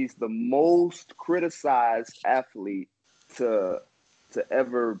like he's the most criticized athlete to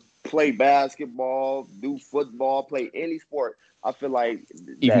ever play basketball, do football, play any sport. I feel like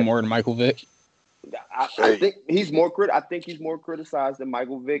even more than Michael Vick. I think he's more criticized than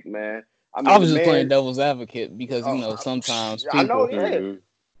Michael Vick, man. I mean, I was just playing devil's advocate because sometimes people. I know, yeah.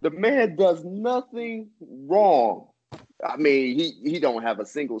 The man does nothing wrong. I mean, he don't have a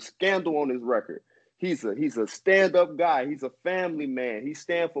single scandal on his record. He's a stand-up guy. He's a family man. He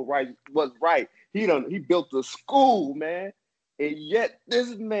stands for what's right. He built a school, man. And yet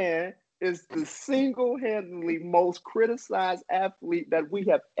this man is the single-handedly most criticized athlete that we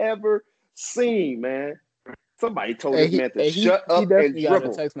have ever seen, man. Somebody told this man to shut up and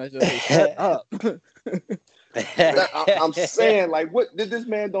dribble. Text message, shut up. I'm saying, what did this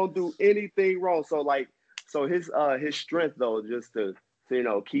man don't do anything wrong? So his strength though, just to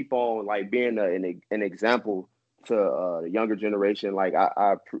keep on being an example to the younger generation.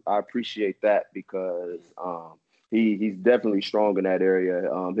 I appreciate that because he's definitely strong in that area.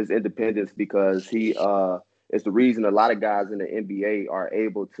 His independence, because he is the reason a lot of guys in the NBA are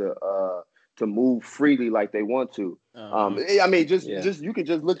able to move freely like they want to. I mean, just you can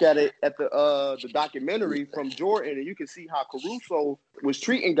just look at it at the documentary from Jordan, and you can see how Caruso was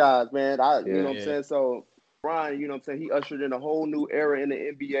treating guys, man. You know what I'm saying? So Brian, you know what I'm saying, he ushered in a whole new era in the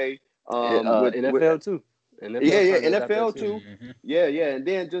NBA. NFL too. NFL too. Mm-hmm. Yeah, and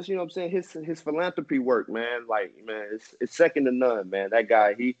then just you know what I'm saying, his philanthropy work, man. It's second to none, man. That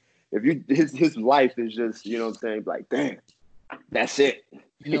guy, his life is just, you know what I'm saying, damn, that's it.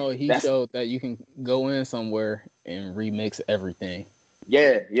 He showed that you can go in somewhere and remix everything.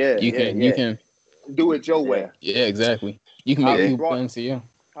 Yeah. You can do it your way. Yeah, exactly. You can make people come to you.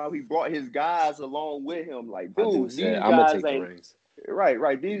 How he brought his guys along with him, dude, these guys I'm gonna take the reins.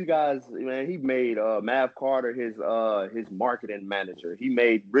 Right. These guys, man, he made Mav Carter his marketing manager. He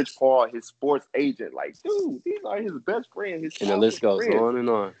made Rich Paul his sports agent. Dude, these are his best friends. And the list goes on and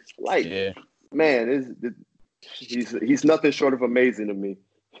on. Man, he's nothing short of amazing to me.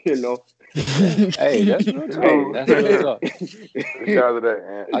 Hey, that's real talk. That's real talk.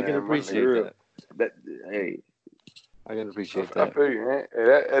 I can appreciate that. I can appreciate that. I feel you, man.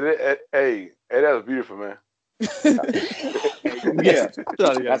 Hey, that was beautiful, man. Yeah,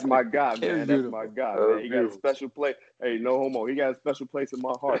 that's my guy, man. That's my guy, man. He got a special place. Hey, no homo. He got a special place in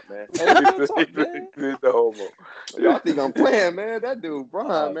my heart, man. The homo. Y'all think I'm playing, man? That dude,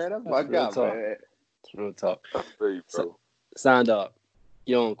 Brian, man. That's my guy, man. It's real talk. I feel you, bro. Signed up.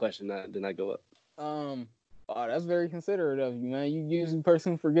 Your own question, then I go up. That's very considerate of you, man. You usually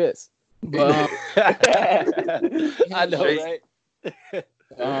person forgets. But I know, right?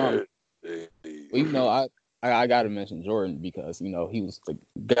 I gotta mention Jordan because he was the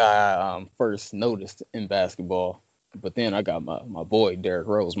guy I first noticed in basketball. But then I got my boy Derrick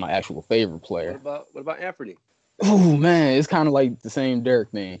Rose, my actual favorite player. What about Anthony? Oh man, it's kind of like the same Derek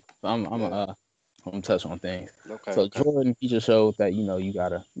thing. I'm gonna touch on things. Okay. So Jordan, he just showed that you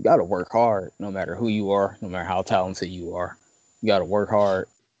gotta work hard, no matter who you are, no matter how talented you are. You gotta work hard.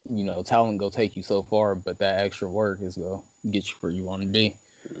 Talent go take you so far, but that extra work is gonna get you where you want to be.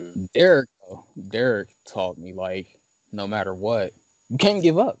 Mm. Derek taught me like no matter what, you can't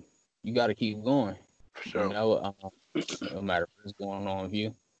give up. You gotta keep going. For sure. No matter what's going on with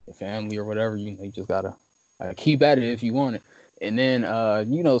you, your family or whatever, you just gotta keep at it if you want it. And then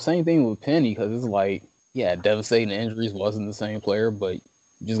same thing with Penny, because it's like, yeah, devastating injuries, wasn't the same player, but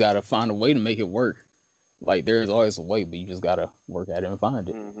you just gotta find a way to make it work. Like there's always a way, but you just gotta work at it and find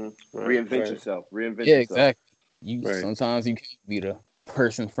it. Mm-hmm. Right. Reinvent yourself. Reinvent Yeah, yourself. exactly. Right. Sometimes you can't be the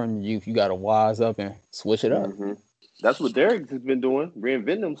person from your youth. You gotta wise up and switch it up. Mm-hmm. That's what Derek has been doing,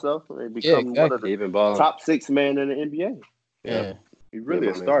 reinventing himself and becoming one of the Even balling. top 6 men in the NBA. Yeah. He's really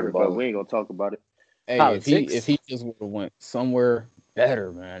a Even starter, but balling. we ain't gonna talk about it. Hey, Politics. if he just would have went somewhere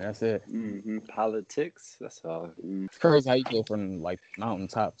better, man, that's it. Mm-hmm. Politics. That's all. It's crazy how you go from like the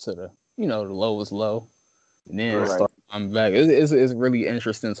mountaintop to the the lowest low, and then Right. start coming back. It's really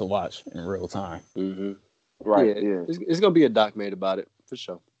interesting to watch in real time. Mm-hmm. Right. Yeah. It's gonna be a doc made about it for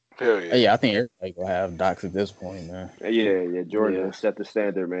sure. Hell yeah. Yeah, I think everybody will have docs at this point, man. Yeah. Jordan Yeah. has set the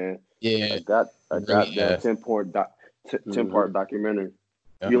standard, man. Yeah, I got really that has. 10-part documentary.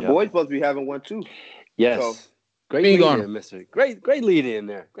 Yeah. Your boy's supposed to be having one too. Yes. So, great Big lead on in, Mister. Great lead in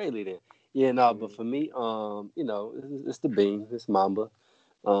there. Great lead in. Yeah, no, but for me, it's the Bean, it's Mamba.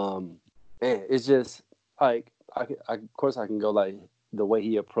 Man, it's just like of course I can go like the way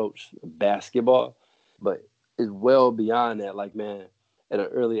he approached basketball, but it's well beyond that. Like, man, at an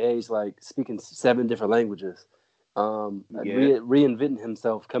early age, like speaking 7 different languages, reinventing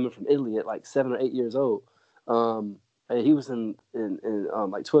himself, coming from Italy at like 7 or 8 years old. And he was in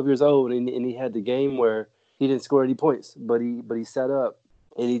like 12 years old, and he had the game where he didn't score any points, but he set up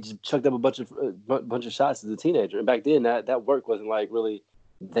and he just chucked up a bunch of shots as a teenager. And back then, that work wasn't like really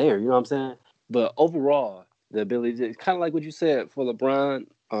there. You know what I'm saying? But overall, the ability to, kind of like what you said for LeBron,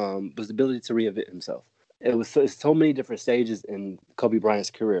 was the ability to reinvent himself. It's so many different stages in Kobe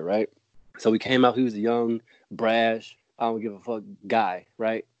Bryant's career, right? So he came out, he was a young, brash, I don't give a fuck guy,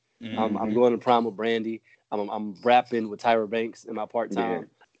 right? Mm-hmm. I'm going to prom with Brandy. I'm rapping with Tyra Banks in my part time. Yeah.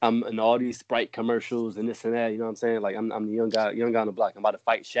 I'm in all these Sprite commercials and this and that. You know what I'm saying? Like I'm the young guy on the block. I'm about to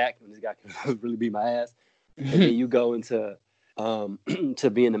fight Shaq, and this guy can really beat my ass. And then you go into to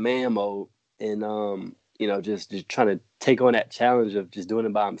being the man mode, and just trying to take on that challenge of just doing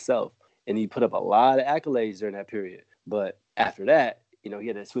it by himself. And he put up a lot of accolades during that period. But after that, he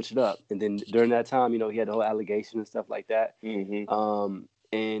had to switch it up. And then during that time, he had the whole allegation and stuff like that. Mm-hmm.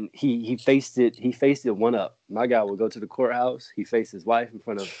 And he faced it. He faced it one up. My guy would go to the courthouse. He faced his wife in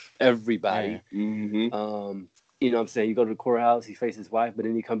front of everybody. Mm-hmm. You know what I'm saying? You go to the courthouse. He faced his wife, but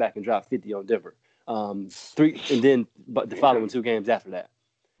then he come back and drop 50 on Denver. 3, and then but the following 2 games after that,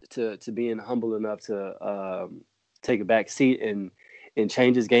 to being humble enough to take a back seat and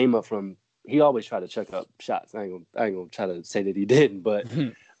change his game up from. He always tried to chuck up shots. I ain't gonna try to say that he didn't, but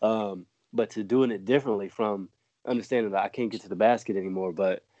to doing it differently from. Understanding that I can't get to the basket anymore,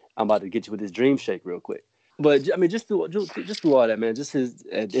 but I'm about to get you with this dream shake real quick. But I mean, just through all that, man. Just his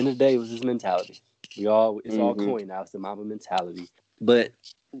at the end of the day, it was his mentality. It's all coin now. It's the Mamba mentality. But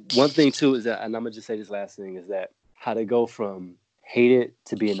one thing too is that, and I'm gonna just say this last thing is that how to go from hated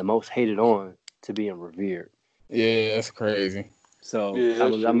to being the most hated on to being revered. Yeah, that's crazy. So Yeah,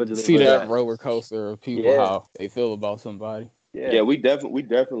 I'm gonna just See that roller coaster of people how they feel about somebody. Yeah, we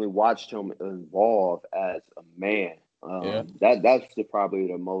definitely watched him evolve as a man. That's probably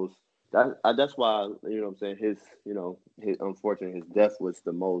the most. That's why what I'm saying. His unfortunately his death was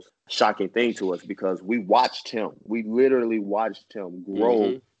the most shocking thing to us because we watched him. We literally watched him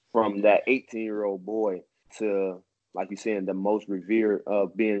grow from that 18-year-old boy to, like you saying, the most revered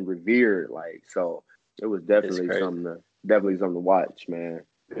of being revered. Like, so it was definitely something to watch, man.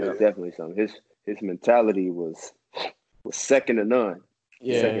 It was definitely something. His mentality was second to none.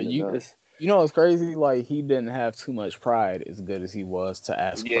 Yeah, you know what's crazy? Like he didn't have too much pride, as good as he was to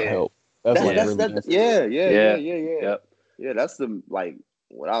ask for help. Yeah. That's the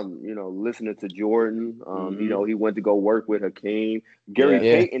what I'm listening to Jordan. He went to go work with Hakeem. Gary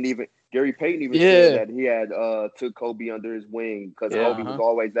Payton even said that he had took Kobe under his wing because Kobe was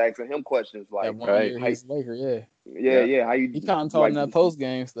always asking him questions like, he's Laker, how you? He kind of taught him that post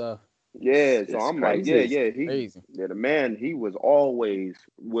game stuff. Yeah, so I'm crazy. The man, he was always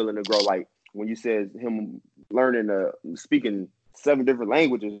willing to grow. Like when you said him learning speaking 7 different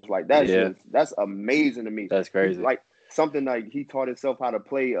languages, like that's amazing to me. That's crazy. Like something like he taught himself how to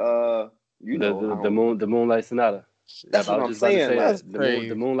play You know, the Moonlight Sonata. That's what I'm saying. That's the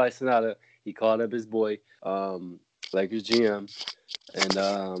crazy. Moonlight Sonata. He called up his boy, Lakers GM, and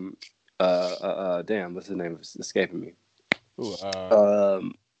damn, what's his name? It's escaping me. Ooh,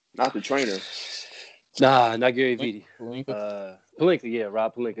 not the trainer. Nah, not Gary Vee. Pelinka? Pelinka, yeah,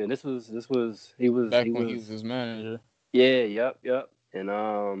 Rob Pelinka. And this was he was his manager. Yeah, yep.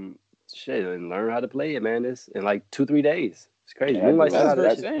 And shit, and learn how to play it, man. This in like 2-3 days. It's crazy. Yeah, Moonlight That's Sonata.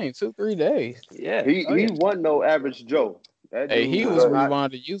 what I'm saying. 2-3 days. Yeah. He wasn't no average Joe. That Hey, dude he was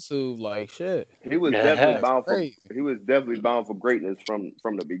rewinding YouTube like shit. He was Yeah, definitely that's bound crazy. for. He was definitely bound for greatness from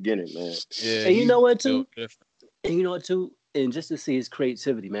the beginning, man. Yeah, and you know what too? Different. And you know what too? And just to see his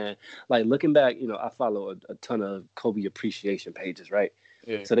creativity, man. Like looking back, I follow a ton of Kobe appreciation pages, right?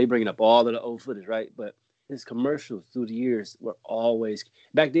 Yeah. So they bringing up all of the old footage, right? But his commercials through the years were always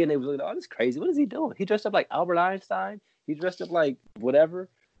back then. They were looking, oh, this is crazy. What is he doing? He dressed up like Albert Einstein. He dressed up like whatever,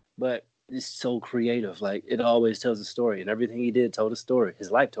 but it's so creative. Like it always tells a story, and everything he did told a story.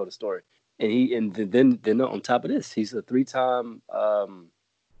 His life told a story, and then on top of this, he's a 3-time.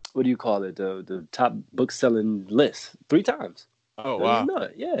 What do you call it? The top book selling list 3 times. Oh wow. Know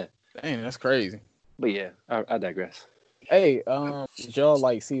it. Yeah. Dang, that's crazy. But yeah, I digress. Hey, did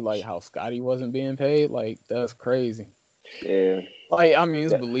y'all see how Scotty wasn't being paid? Like that's crazy. Yeah. Like I mean,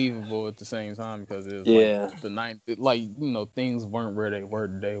 it's believable at the same time because it's like the 9th. Things weren't where they were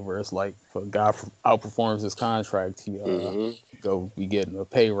today. Where it's like if a guy outperforms his contract, he go be getting a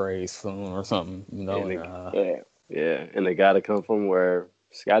pay raise soon or something. Yeah, and they got to come from where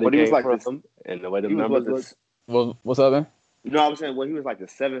Scotty came from, and the way the numbers. What's up, man? No, I was saying, he was like the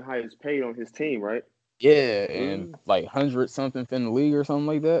 7th highest paid on his team, right? Yeah, and like 100-something in the league or something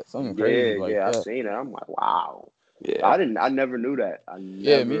like that. Something crazy like that. I seen it. I'm like, wow. Yeah, I never knew that.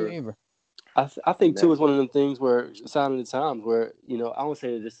 Me neither. I think too it's one of them things where sign of the times where I don't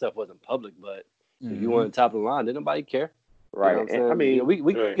say that this stuff wasn't public, but if you want top of the line, didn't nobody care, right? You know what I'm saying?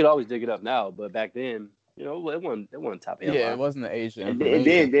 We could always dig it up now, but back then. It wasn't top of the line. It wasn't the Asian. And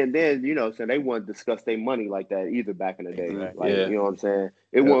then so they wouldn't discuss their money like that either back in the day. Exactly. You know what I'm saying?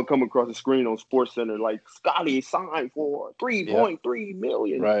 It wouldn't come across the screen on SportsCenter like Scotty signed for $3.3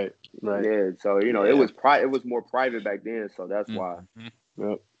 million. Right. Yeah. So it was more private back then. So that's why.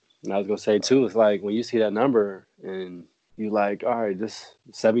 Yep. And I was gonna say too, it's like when you see that number and you like, all right, this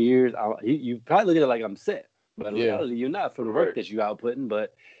 7 years, you probably look at it like I'm set. But in reality, you're not for the work that you outputting.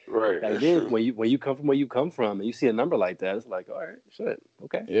 But back then, when you come from where you come from and you see a number like that, it's like, all right, shit,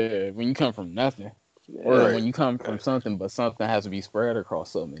 okay. Yeah, when you come from nothing, or when you come from something, but something has to be spread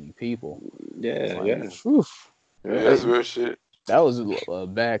across so many people. That's real shit. That was a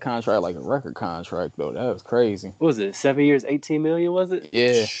bad contract, like a record contract, though. That was crazy. What was it? 7 years, $18 million, was it?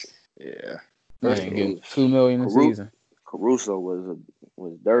 Yeah. Man, getting $2 million a season. Caruso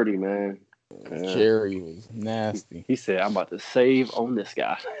was dirty, man. Yeah. Jerry was nasty. He said, "I'm about to save on this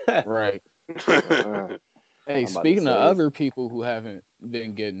guy." Right. Hey, speaking of other people who haven't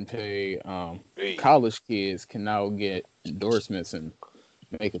been getting paid, college kids can now get endorsements and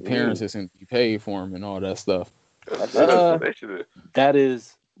make appearances and be paid for them and all that stuff. That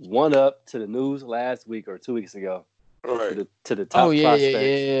is one up to the news last week or 2 weeks ago. Right. To the top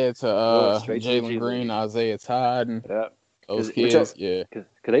prospects. To Jalen Green, Isaiah Todd, and those kids, because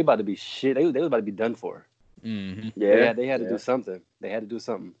they about to be shit. They was about to be done for. Mm-hmm. Yeah, they had to do something. They had to do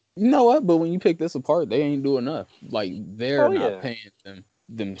something. You know what? But when you pick this apart, they ain't doing enough. Like they're not paying them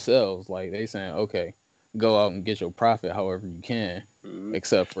themselves. Like they saying, okay, go out and get your profit however you can,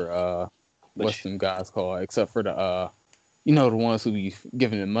 except for what's them guys called? Except for the the ones who be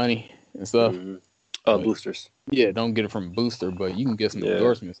giving them money and stuff. Boosters. Yeah, don't get it from a booster, but you can get some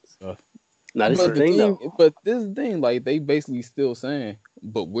endorsements and stuff. Now, this is the thing, though. But this is the thing, like, they basically still saying,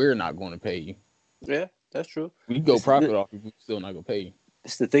 but we're not going to pay you. Yeah, that's true. We go profit off you, we're still not going to pay you.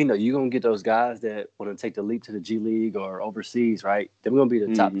 It's the thing, though. You're going to get those guys that want to take the leap to the G League or overseas, right? They're going to be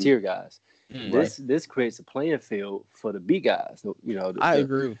the top-tier guys. This creates a playing field for the B guys. I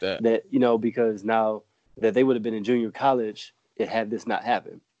agree with that. Because now that they would have been in junior college, had this not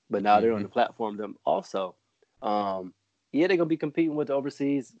happened. But now they're on the platform them also. They're going to be competing with the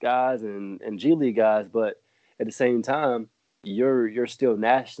overseas guys and G League guys, but at the same time, you're still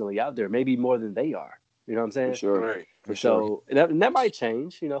nationally out there, maybe more than they are. You know what I'm saying? For sure. So that might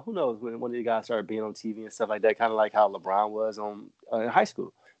change. Who knows when one of the guys start being on TV and stuff like that, kind of like how LeBron was in high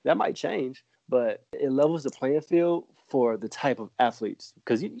school. That might change, but it levels the playing field for the type of athletes.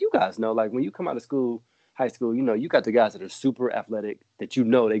 Because you guys know, like when you come out of school, high school, you got the guys that are super athletic that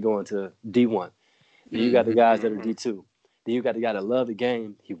they go into D1. Then you got the guys that are D2. Then you got the guy that love the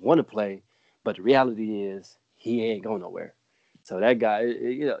game. He want to play, but the reality is he ain't going nowhere. So that guy,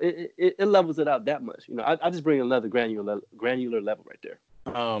 it levels it out that much. I just bring another granular level right there.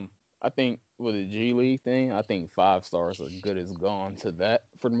 I think with the G League thing, I think 5 stars are good as gone to that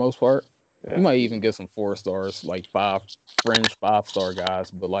for the most part. Yeah. You might even get some 4 stars, like 5 fringe 5-star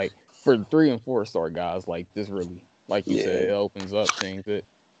guys, but like for the 3 and 4-star guys, like this really, like you said, it opens up things. It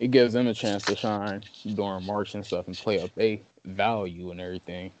gives them a chance to shine during March and stuff and play up their value and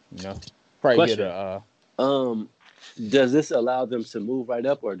everything. Probably Question. get a. Does this allow them to move right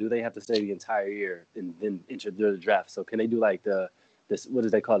up, or do they have to stay the entire year and then enter the draft? So can they do like this? What do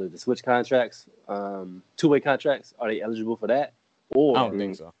they call it? The switch contracts, 2-way contracts. Are they eligible for that, or I don't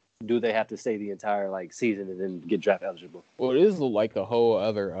think so. Do they have to stay the entire season and then get draft eligible? Well, it is like a whole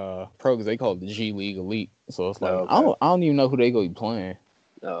other pro because they call it the G League Elite. So it's like okay. I don't even know who they gonna be playing.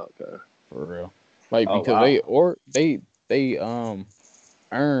 Oh, okay. For real, because they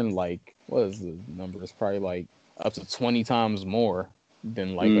earn like what is the number? It's probably like up to 20 times more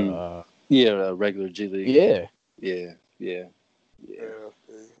than like a regular G League. Yeah.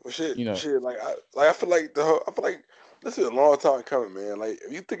 Well, shit. I feel like this is a long time coming, man. Like,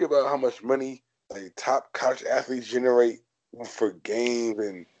 if you think about how much money like top college athletes generate for games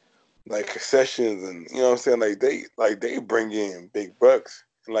and like concessions, and you know what I'm saying, they bring in big bucks.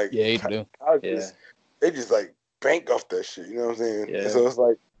 And, like, they do. Colleges, they just like bank off that shit. You know what I'm saying? Yeah. And so it's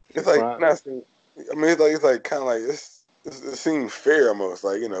like not. I mean, it's like kind of like it seems fair almost.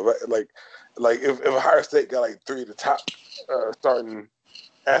 Like, like if Ohio State got like 3 of the top starting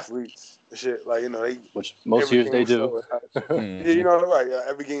athletes and shit, like, they, which most years they do. Yeah, right. Yeah,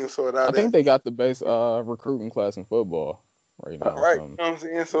 every game sorted out. I think they got the best recruiting class in football right now. Right. You know what I'm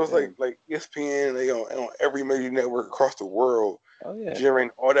saying? So it's like ESPN, they on every major network across the world,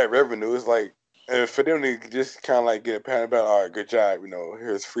 generating all that revenue. It's like, and for them to just kind of like get a pat about, all right, good job,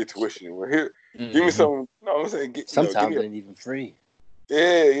 here's free tuition. We're here. Give me some, you know what I'm saying? Sometimes it ain't even free.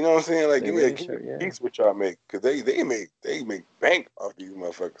 Yeah, you know what I'm saying? Like, give me a piece what y'all make, because they make bank off these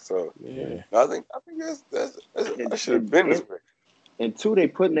motherfuckers. So I think that should have been this way. And 2, they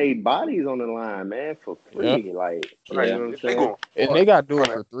putting their bodies on the line, man, for free. Yep. Like, you know what I'm saying? And they got to do it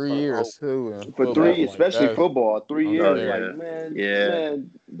for 3 years too. For 3, especially like football, 3 years. Yeah. Like,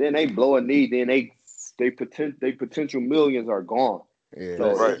 man, then they blow a knee, then they potential millions are gone. Yeah.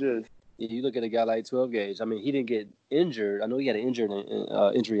 So it's just. You look at a guy like 12 Gauge. I mean, he didn't get injured. I know he had an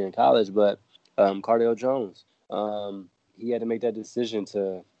injury in college, but Cardale Jones, he had to make that decision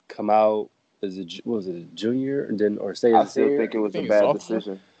to come out as a junior and then or stay as a senior. I still think it was a bad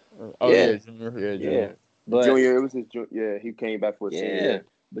decision. Junior. Yeah. But junior, it was his he came back for a senior.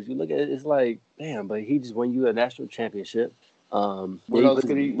 But you look at it, it's like, damn, but he just won you a national championship. What else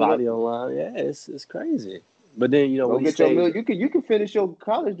could he body on line? Yeah, it's crazy. But then when get your you can finish your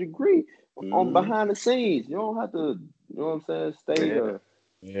college degree on behind the scenes. You don't have to, you know what I'm saying, stay there.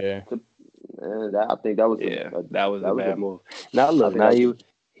 Yeah. I think that was that was a bad move. Now look,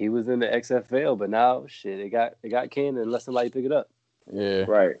 he was in the XFL, but now shit, it got canned and let somebody pick it up. Yeah.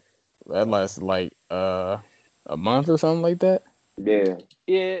 Right. That lasted like a month or something like that. Yeah.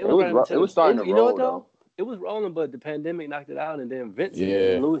 Yeah, it was starting to roll. You know what though? It was rolling, but the pandemic knocked it out, and then Vince,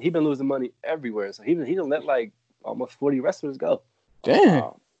 he been losing money everywhere. So he done let like almost 40 wrestlers go.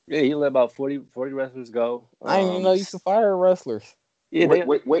 Damn. Yeah, he let about 40 wrestlers go. I didn't even know you could fire wrestlers. Yeah,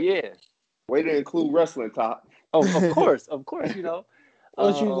 wait. Yeah. Way to include wrestling, Top. Oh, of course,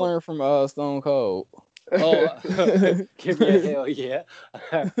 What you learn from Stone Cold? Give me a hell yeah.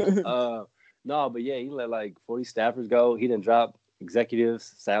 No, but yeah, he let like 40 staffers go. He didn't drop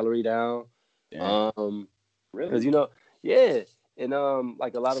executives' salary down. Damn. Because and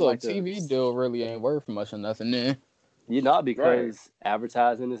like a lot of like TV deal really ain't worth much or nothing then. Because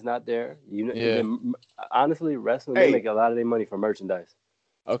advertising is not there. Honestly, wrestling they make a lot of their money from merchandise.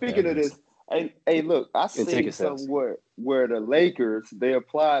 Okay. Speaking of this, hey, look, I seen somewhere where the Lakers they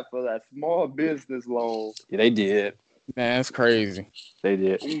applied for that small business loan. Yeah, they did. Man, that's crazy. They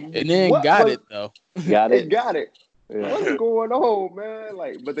did, and then got it though. Got it. Yeah. What's going on, man?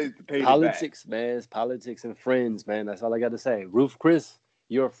 Like, but they paid politics, it back. man. It's politics and friends, man. That's all I got to say. Roof Chris,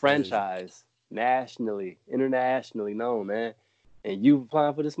 you're a franchise, nationally, internationally known, man. And you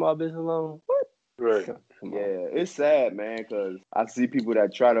applying for the small business loan? What? Right. Come on. Yeah, it's sad, man, because I see people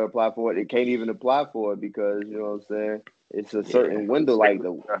that try to apply for it, they can't even apply for it because, you know what I'm saying, it's a certain window, like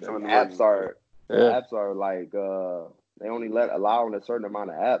the apps are like, they only allowing a certain amount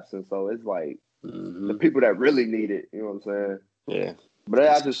of apps, and so it's like, the people that really need it, you know what I'm saying? Yeah. But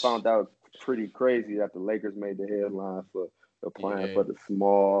I just found out pretty crazy that the Lakers made the headline for applying for the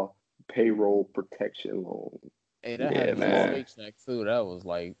small payroll protection loan. Hey, that happened on Shake Shack too. That was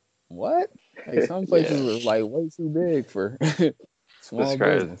like What? Like some places Yeah. are like way too big for small That's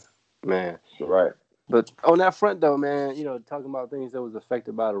crazy. business. Man. Right. But on that front, though, man, talking about things that was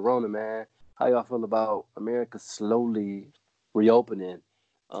affected by the Rona, man, how y'all feel about America slowly reopening?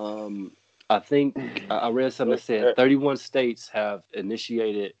 I think I read something that said 31 states have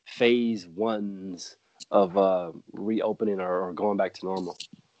initiated phase ones of reopening or going back to normal.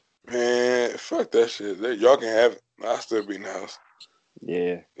 Man, fuck that shit. Y'all can have it. I'll still be in the house.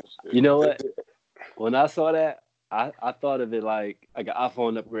 Yeah. You know what? When I saw that, I thought of it like an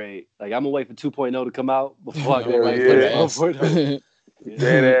iPhone upgrade. Like I'm gonna wait for 2.0 to come out before I go right for the 1.0.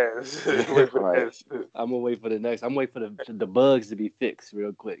 Dead ass. Wait for that shit. I'm gonna wait for the next. I'm waiting for the bugs to be fixed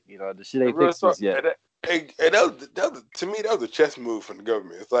real quick. The shit ain't Real fixed talk, yet. that was, to me, that was a chess move from the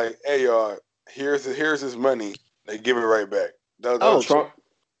government. It's like, hey y'all, here's this money. They give it right back. That was Trump.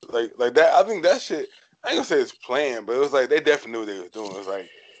 like that. I think that shit. I ain't gonna say it's planned, but it was like they definitely knew what they was doing. It was like,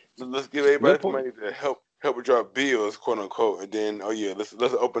 let's give everybody some money to help with your bills, quote unquote, and then let's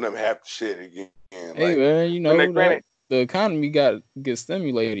open up half the shit again. Hey man, the economy get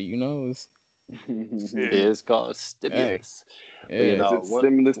stimulated. It's called stimulus. Hey, But, it's a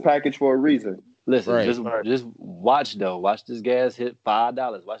stimulus package for a reason. Listen, right. just watch though. Watch this gas hit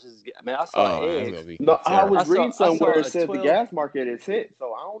 $5. Watch this. Man, I saw eggs. No, I was reading somewhere it said 12... the gas market is hit,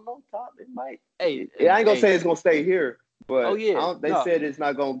 so I don't know, Top. It might. Hey, I ain't gonna say it's gonna stay here, but they no. said it's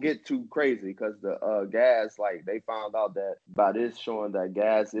not gonna get too crazy because the gas, like they found out that by this showing that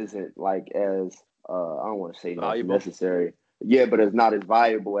gas isn't like as I don't want to say necessary. Yeah, but it's not as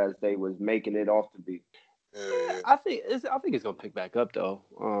viable as they was making it off to be. I think it's gonna pick back up though.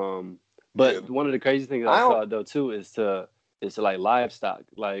 But one of the crazy things I saw though too is to like livestock,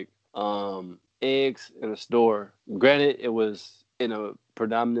 like eggs in a store. Granted, it was in a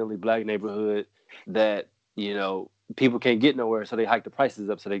predominantly black neighborhood that people can't get nowhere, so they hike the prices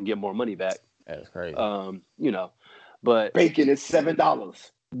up so they can get more money back. That's crazy. But bacon is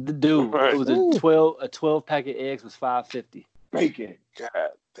 $7. Dude, it was a 12 pack of eggs was $5.50. Bacon. God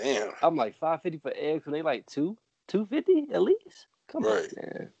damn. I'm like $5.50 for eggs when they like $2.50 at least. Come on,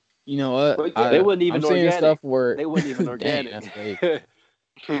 man. You know what? They wasn't even I'm organic. Stuff where they wasn't even organic.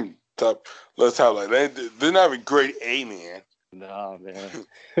 Top. Let's have like they're not even grade A, man. Nah, man.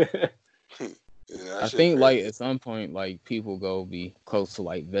 I think like at some point like people go be close to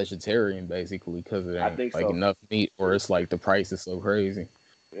like vegetarian basically because it ain't like enough meat, or it's like the price is so crazy.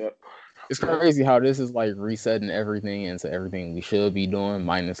 Yep. It's crazy how this is like resetting everything into everything we should be doing,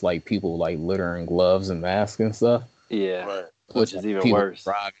 minus like people like littering gloves and masks and stuff. Yeah, right. Which is even worse.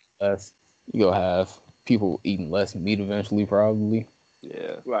 Less. You gonna have people eating less meat eventually, probably.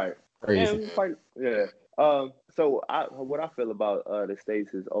 Yeah, right. Crazy. Yeah. So what I feel about the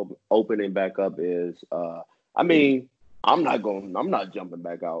states is opening back up is I mean I'm not jumping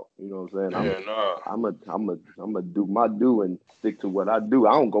back out. You know what I'm saying? I'm gonna do my do and stick to what I do.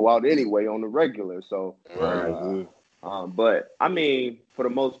 I don't go out anyway on the regular. So, but I mean, for the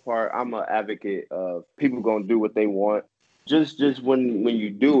most part, I'm an advocate of people gonna do what they want. Just when you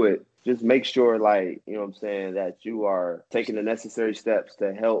do it, just make sure, like, you know what I'm saying, that you are taking the necessary steps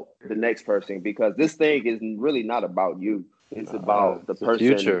to help the next person, because this thing is really not about you. It's about the person.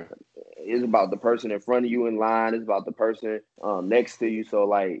 Future. It's about the person in front of you in line. It's about the person next to you. So,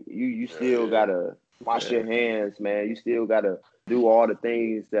 like, you still gotta wash your hands, man. You still gotta do all the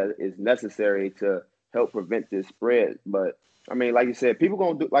things that is necessary to help prevent this spread. But I mean, like you said, people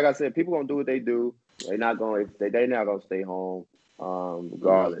gonna do what they do. They're not gonna stay home,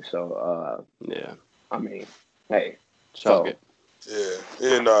 regardless. So, I mean, hey, chalk it.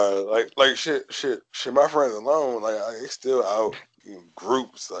 Yeah, and like shit. My friends alone, like they still out in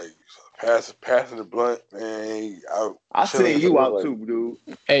groups, like passing the blunt, man. Out. I seen you out too,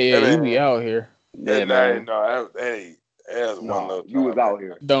 dude. Hey, you be out here. Yeah, man. That was one low. You was out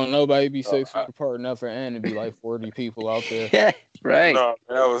here. Don't nobody be 6 feet apart enough for Ann to be like 40 people out there. Yeah, right. No,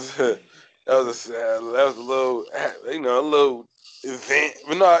 that was a little, a little event.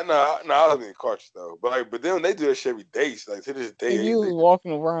 But no, I was in Carthage though. But then they do that shit every day. Like to this day, you was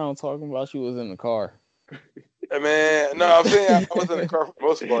walking around talking about you was in the car. Hey, man, no, I'm saying I was in the car for the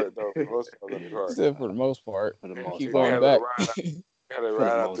most part though. For the most part, I was in the car. Except for the most part. Keep going back. Had to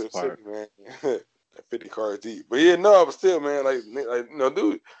ride out to the city, man. 50 cars deep. But yeah, no, but still, man,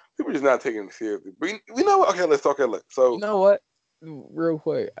 dude, people just not taking it seriously. But you know what? Okay, let's talk. So you know what? Real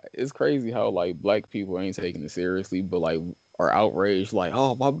quick, it's crazy how like black people ain't taking it seriously, but like are outraged. Like,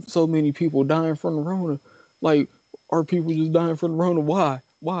 oh, why so many people dying from the Rona? Like, are people just dying from the Rona? Why?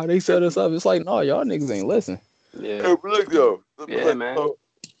 Why they set us up? It's like, no, y'all niggas ain't listen. Yeah. Hey, look though. Yeah, man.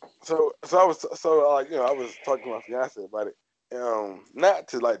 So I was talking to my fiance about it. not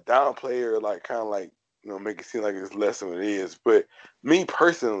to like downplay or like kind of like make it seem like it's less than it is, but me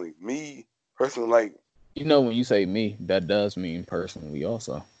personally, like when you say me, that does mean personally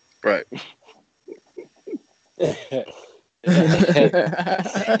also. right. Yeah.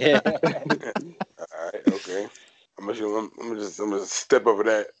 All right, okay. I'm gonna step over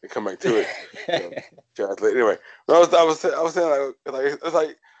that and come back to it. Anyway, I was saying like it's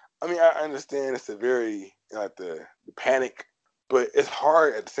like I mean I understand it's a very like the panic, but it's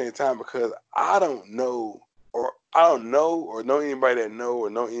hard at the same time because I don't know or know anybody that know or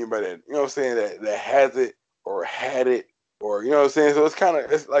know anybody that what I'm saying that has it or had it or what I'm saying. So it's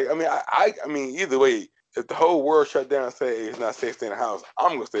like I mean either way, if the whole world shut down and say hey, it's not safe to stay in the house,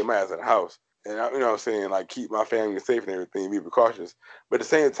 I'm gonna stay my ass in the house. And what I'm saying, like keep my family safe and everything, be precautious. But at the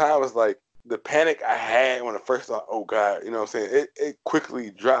same time, it's like the panic I had when I first thought, oh God, what I'm saying, it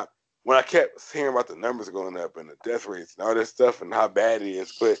quickly dropped when I kept hearing about the numbers going up and the death rates and all this stuff and how bad it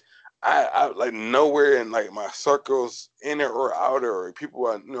is. But I like nowhere in like my circles, inner or outer, or people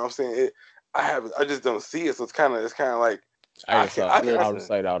are, what I'm saying, I just don't see it. So it's kind of like out of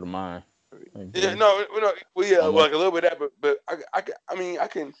sight, out of mind. Yeah, well, like a little bit of that, but I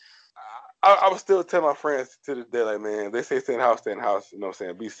can. I would still tell my friends to this day, like, man, they say stay in the house, you know what I'm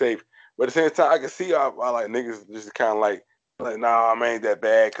saying, be safe. But at the same time, I can see how like niggas just kind of like, nah, man, ain't that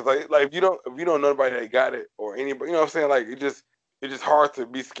bad. Cause like if you don't know nobody that got it or anybody, you know what I'm saying, like it's just hard to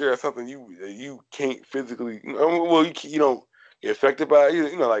be scared of something you can't physically, well, you don't get affected by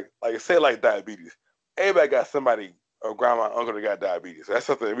it. Like say like diabetes. Everybody got somebody or grandma, uncle that got diabetes. That's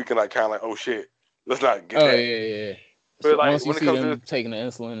something that we can like kind of like, oh shit, let's not get that. Yeah. But like once you when it see comes them to taking the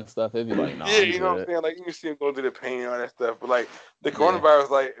insulin and stuff, it'd be like, nah, yeah, I'm you know what I'm good. saying? Like you can see them go through the pain and all that stuff. But like the coronavirus,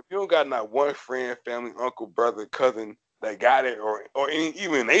 like if you don't got not one friend, family, uncle, brother, cousin that got it, or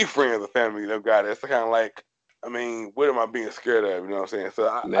even a friend or family that got it, it's kind of like, I mean, what am I being scared of? You know what I'm saying? So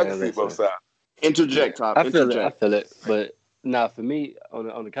I can see both sides. Interject, Top. I feel it. But now for me,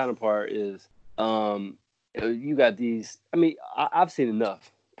 on the counterpart is, you got these. I mean, I've seen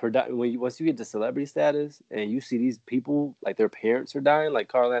enough. Once you get to celebrity status and you see these people like their parents are dying, like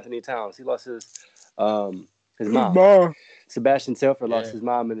Karl Anthony Towns, he lost his mom. Sebastian Telfair lost his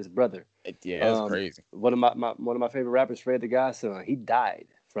mom and his brother. Yeah, that's crazy. One of my favorite rappers, Fred the Godson, he died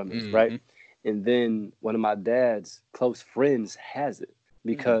from it, right? And then one of my dad's close friends has it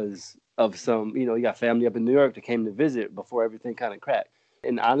because of some, you got family up in New York that came to visit before everything kind of cracked.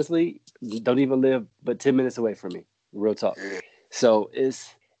 And honestly, don't even live but 10 minutes away from me. Real talk. So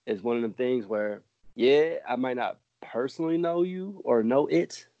it's one of them things where, yeah, I might not personally know you or know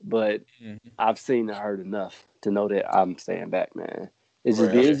it, but I've seen and heard enough to know that I'm staying back, man. It's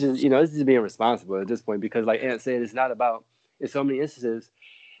just being responsible at this point because, like Ant said, it's not about. In so many instances,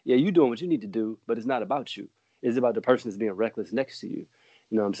 yeah, you doing what you need to do, but it's not about you. It's about the person that's being reckless next to you.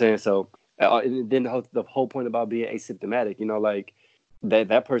 You know what I'm saying? So, and then the whole point about being asymptomatic, like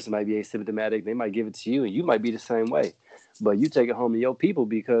that person might be asymptomatic. They might give it to you, and you might be the same way. But you take it home to your people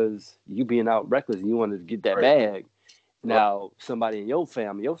because you being out reckless and you wanted to get that bag. Now, somebody in your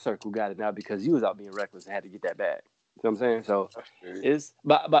family, your circle got it now because you was out being reckless and had to get that bag. You know what I'm saying? So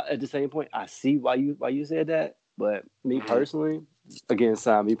but at the same point, I see why you said that. But me personally, again,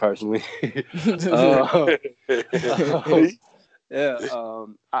 Sam, me personally, I'm just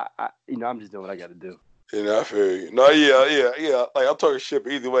doing what I got to do. I feel you. No, yeah. Like I'm talking shit,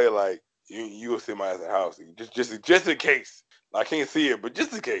 but either way, like you will see my ass in the house, just in case. I can't see it, but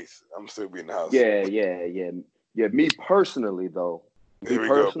just in case, I'm still be in the house. Yeah. Me personally, though. Me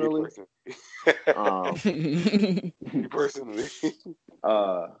personally.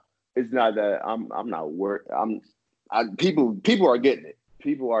 It's not that I'm not worried. People are getting it.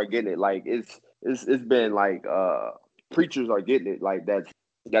 People are getting it. Like it's been like preachers are getting it. Like that's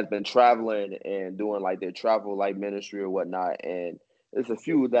been traveling and doing like their travel like ministry or whatnot. And there's a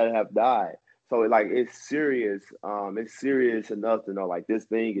few that have died. So like it's serious. It's serious enough to know like this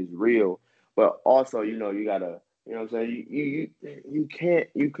thing is real. But also, you gotta, you know what I'm saying? You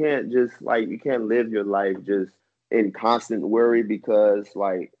can't just like you can't live your life just in constant worry because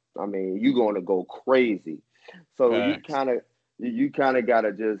like I mean you're gonna go crazy. So you kind of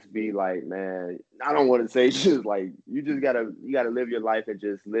gotta just be like, man, I don't want to say just like you gotta live your life and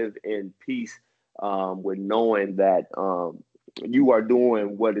just live in peace with knowing that you are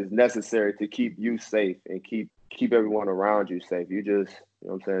doing what is necessary to keep you safe and keep everyone around you safe. You just, you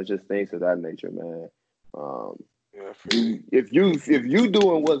know what I'm saying? It's just things of that nature, man. If you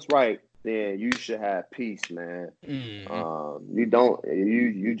doing what's right, then you should have peace, man. You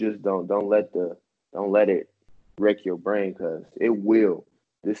just don't let it wreck your brain because it will.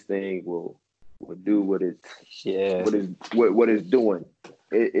 This thing will will do what it's Yeah. what it's doing.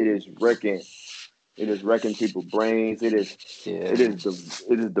 It is wrecking. It is wrecking people's brains. It is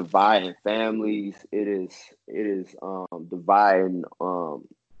dividing families. It is dividing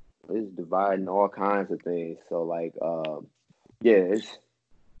it's dividing all kinds of things. So like yeah,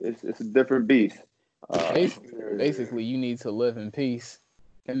 it's a different beast. Basically, you need to live in peace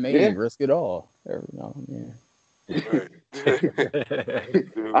and maybe Yeah. risk it all every now and then. Right.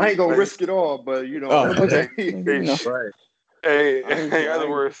 I ain't gonna risk it all, but you know. Oh, okay. Hey, You know, Right. in other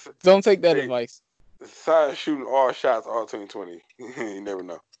words, don't take that hey, advice. Besides shooting all shots all 2020, you never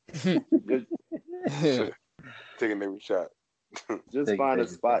know. Taking every shot. Just find a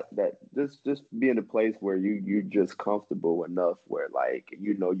spot that just be in a place where you just comfortable enough where like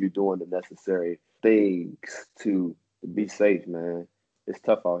you know you're doing the necessary things to be safe, man. It's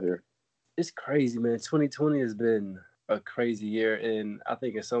tough out here. It's crazy, man. 2020 has been a crazy year, and I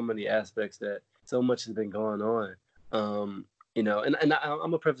think in so many aspects that so much has been going on. You know, and I'm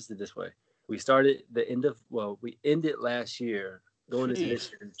gonna preface it this way: we ended last year going into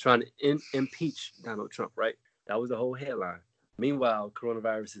this year trying to impeach Donald Trump, right? That was the whole headline. Meanwhile,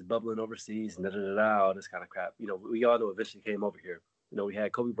 coronavirus is bubbling overseas and all this kind of crap. You know, we all know eventually came over here. You know, we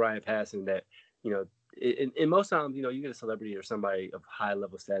had Kobe Bryant passing that, you know, in most times, you know, you get a celebrity or somebody of high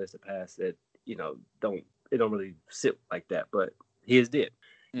level status to pass that, you know, don't really sit like that, but he is dead.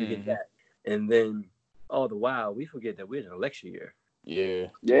 You get that. And then all the while we forget that we're in an election year. Yeah.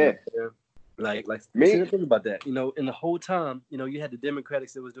 Like me think about that. You know, and the whole time, you know, you had the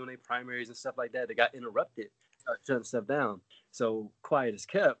Democrats that was doing their primaries and stuff like that. They got interrupted, shutting stuff down. So quiet as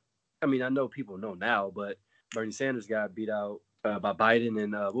kept. I mean, I know people know now, but Bernie Sanders got beat out by Biden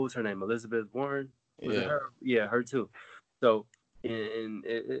and what was her name? Elizabeth Warren? Was it her? Yeah, her too. So, and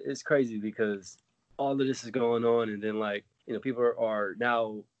it's crazy because all of this is going on, and then like you know, people are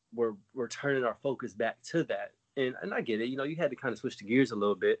now we're turning our focus back to that, and I get it. You know, you had to kind of switch the gears a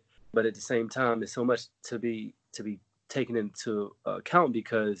little bit, but at the same time, there's so much to be taken into account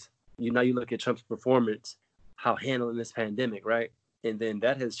because you look at Trump's performance, how handling this pandemic, right? And then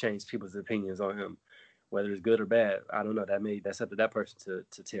that has changed people's opinions on him, whether it's good or bad. I don't know. That's up to that person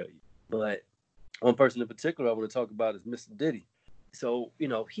to tell you. But one person in particular I want to talk about is Mr. Diddy. So, you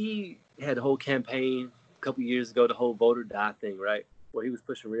know, he had a whole campaign a couple years ago, the whole vote or die thing, right? Where he was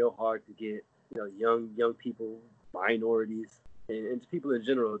pushing real hard to get, you know, young people, minorities, and people in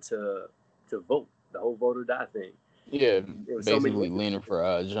general to vote, the whole vote or die thing. Yeah, basically leaning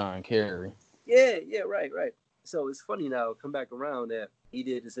for John Kerry. Yeah, right. So it's funny now, come back around that he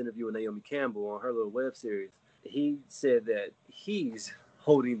did this interview with Naomi Campbell on her little web series. He said that he's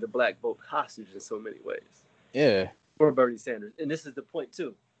holding the black vote hostage in so many ways. Yeah. For Bernie Sanders. And this is the point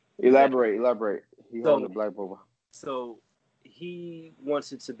too. Elaborate. He holding the black vote. So he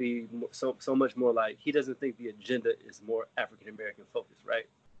wants it to be so much more like he doesn't think the agenda is more African American focused, right?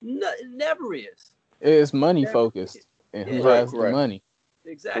 No, it never is. It's money focused. And who has the money?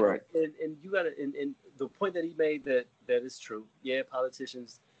 Exactly. Correct. And you gotta and the point that he made that is true. Yeah,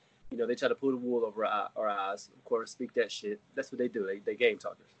 politicians, you know, they try to pull the wool over our eyes, of course, speak that shit. That's what they do. They game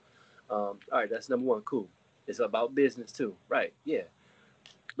talkers. All right, that's number one. Cool. It's about business too. Right. Yeah.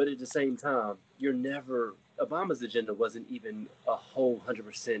 But at the same time, Obama's agenda wasn't even a whole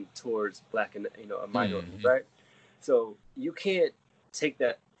 100% towards black and, you know, a minority, right? So you can't take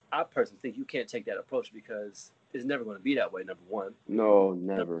that. I personally think you can't take that approach because it's never going to be that way. Number one. No,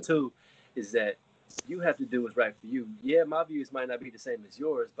 never. Number two is that you have to do what's right for you. Yeah, my views might not be the same as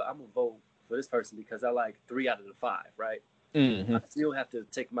yours, but I'm gonna vote for this person because I like 3 out of the 5, right? I still have to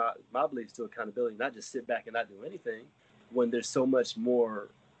take my beliefs to accountability, not just sit back and not do anything when there's so much more,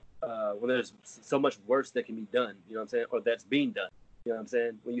 when there's so much worse that can be done, you know what I'm saying? Or that's being done, you know what I'm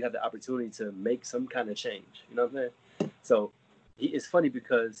saying? When you have the opportunity to make some kind of change, you know what I'm saying? So it's funny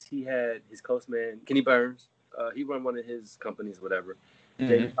because he had his close man, Kenny Burns, he run one of his companies, whatever.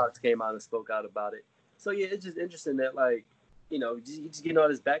 David Fox came out and spoke out about it. So yeah, it's just interesting that like, you know, you just getting all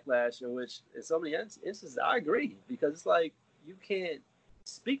this backlash in which in so many instances I agree because it's like you can't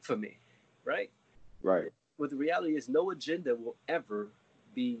speak for me, right? Right. But the reality is no agenda will ever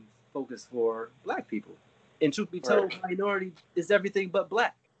be focused for black people. And truth be told, minority is everything but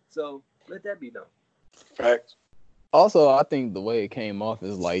black. So let that be known. Facts. Also, I think the way it came off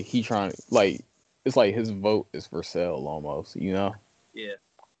is like he trying to like it's like his vote is for sale almost, you know? Yeah.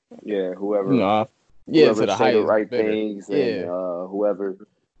 Yeah, whoever. Whoever to say the right bidder. things and whoever.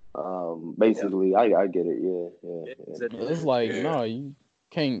 Basically, I get it. Yeah. It's like no, you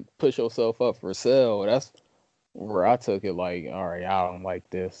can't push yourself up for sale. That's where I took it. Like, all right, I don't like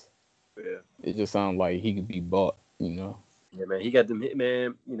this. Yeah. It just sounds like he could be bought, you know. Yeah, man, he got them hit,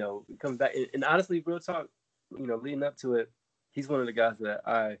 man. You know, comes back, and honestly, real talk. You know, leading up to it, he's one of the guys that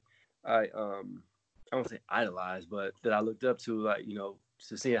I don't say idolize, but that I looked up to, like, you know,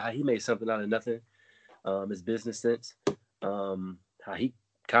 to seeing how he made something out of nothing. His business sense, how he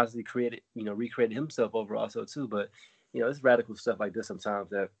constantly recreated himself over also too. But you know, it's radical stuff like this sometimes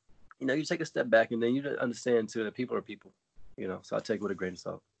that, you know, you take a step back and then you understand too that people are people. You know, so I take it with a grain of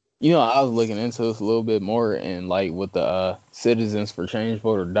salt. You know, I was looking into this a little bit more, and like with the Citizens for Change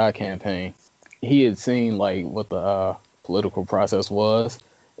Vote or Die campaign, he had seen like what the political process was,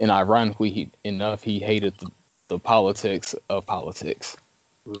 and ironically enough, he hated the politics of politics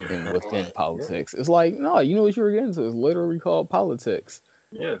and within politics. It's like, no, you know what you were getting into? It's literally called politics.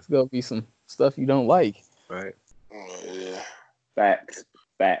 Yeah, It's gonna be some stuff you don't like. right. Yeah. Facts.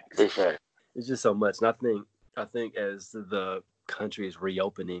 Big fact. It's just so much, and I think as the country is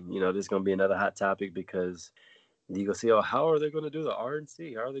reopening, you know, there's going to be another hot topic because you go see, oh, how are they going to do the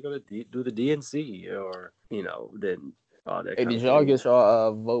RNC? How are they going to do the DNC? Or, you know, then all that. Hey, did y'all get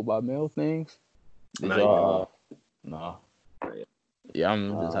y'all vote by mail things? Did y'all? No. Yeah,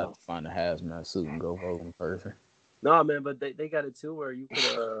 I'm just have to find a hazmat suit and go vote in person. No, man, but they got it too, where you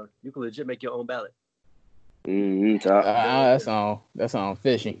could legit make your own ballot. That sound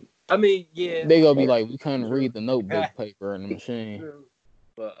fishy. I mean, yeah. They gonna be like, we couldn't read the notebook paper in the machine.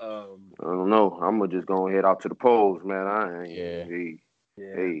 But I don't know. I'm gonna just go head out to the polls, man. I ain't.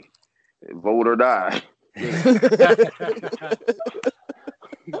 Hey, vote or die. Hey,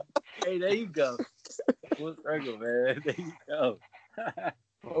 there you go. Full circle, man. There you go.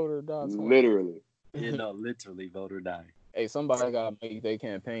 Vote or die. Literally. Yeah, no, literally vote or die. Hey, somebody gotta make their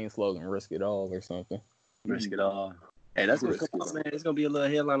campaign slogan "Risk it all" or something. Risk it all. Hey, that's gonna come out, man. It's gonna be a little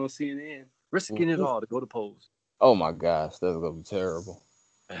headline on CNN. Risking it all to go to polls. Oh my gosh, that's gonna be terrible.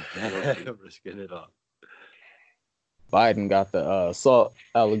 Risking it all. Biden got the assault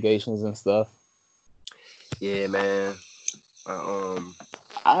allegations and stuff. Yeah, man. I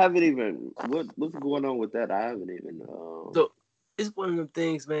haven't even. What's going on with that? I haven't even. So it's one of them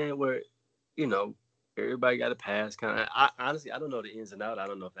things, man, where, you know, everybody got a pass. Kind of. Honestly, I don't know the ins and outs. I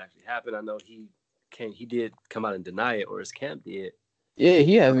don't know if it actually happened. I know he did come out and deny it, or his camp did. Yeah,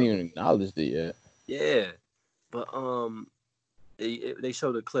 he hasn't even acknowledged it yet. Yeah, but they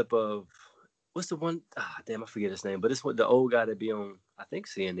showed a clip of what's the one? Damn, I forget his name. But it's what the old guy that be on, I think,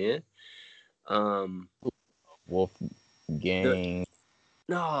 CNN. Wolf Gang.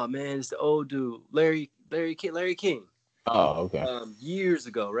 No, man, it's the old dude, Larry King. Oh, okay. Years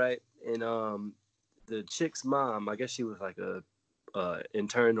ago, right? And the chick's mom, I guess she was like a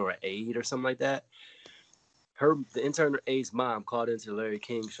intern or an aide or something like that. The intern or aide's mom called into the Larry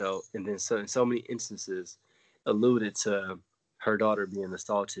King show, and then in so many instances alluded to her daughter being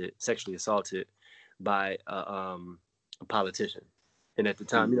sexually assaulted by a politician. And at the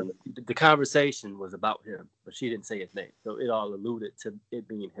time, you know, the conversation was about him, but she didn't say his name, so it all alluded to it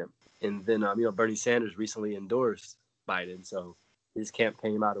being him. And then, you know, Bernie Sanders recently endorsed Biden, so his camp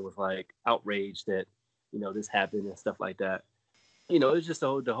came out and was like outraged that, you know, this happened and stuff like that. You know, it's just the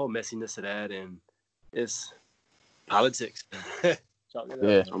whole messiness of that, and it's politics. Yeah,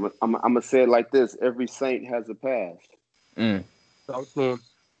 I'm gonna say it like this: every saint has a past. Talk to him.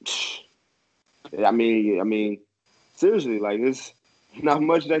 I mean, seriously, like, it's not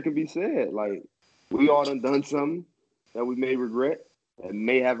much that can be said. Like, we all done something that we may regret and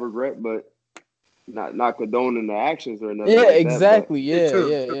may have regret, but not condoning the actions or nothing. Yeah, like exactly.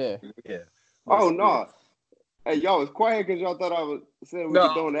 That, Yeah. Oh no. Hey, y'all was quiet because y'all thought I was saying we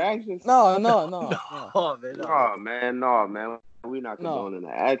condone the actions. No. Oh, man, No, man. We're not condoning the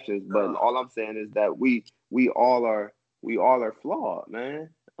actions, but all I'm saying is that we all are flawed, man.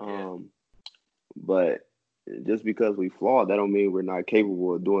 But just because we flawed, that don't mean we're not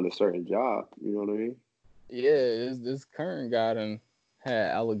capable of doing a certain job. You know what I mean? Yeah, this current guy done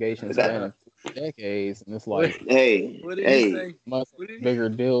had allegations spanning decades, and it's like, what did he say? Much bigger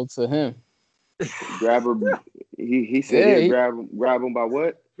deal to him. Grab her. He said, grab him by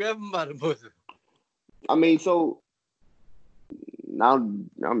what? Grab him by the bosom. I mean, so now, I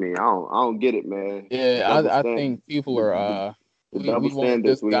don't get it, man. Yeah, I think people are the double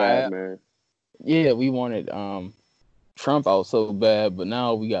standards we have, man. Yeah, we wanted Trump out so bad, but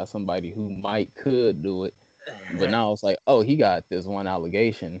now we got somebody who could do it. But now it's like, oh, he got this one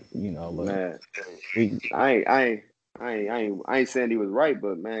allegation, you know. Like, man, I ain't saying he was right,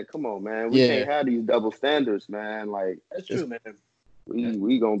 but man, come on, man, we can't have these double standards, man. Like, that's true, man.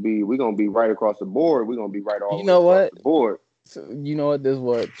 We gonna be right across the board. We gonna be right all across the board. So, you know what? This is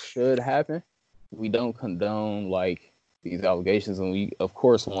what should happen. We don't condone like these allegations, and we of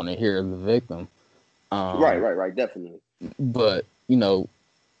course want to hear the victim. Right, definitely. But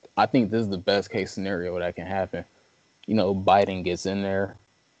I think this is the best case scenario that can happen. Biden gets in there,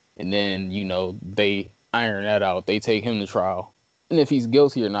 and then they iron that out. They take him to trial, and if he's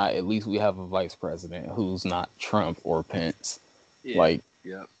guilty or not, at least we have a vice president who's not Trump or Pence. Yeah.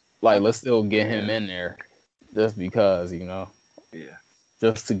 Let's still get him in there, just because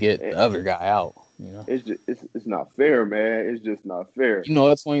just to get the other guy out. It's not fair, man. It's just not fair.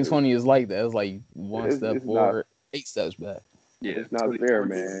 2020 is like that. It's like one step forward, 8 steps back. Yeah, it's not fair,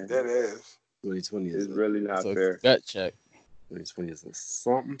 man. That is. 2020 is really not fair. Gut check. 2020 is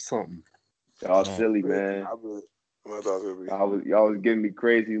something. Y'all silly, man. Y'all was giving me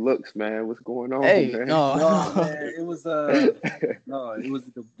crazy looks, man. What's going on, hey, man? No, man. It was it was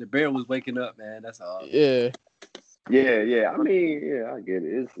the bear was waking up, man. That's all. Yeah. Yeah. I mean, yeah, I get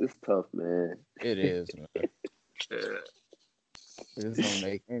it. It's tough, man. It is, man. This don't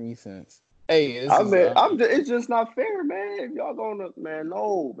make any sense. Hey, it's just not fair, man. If y'all gonna, man,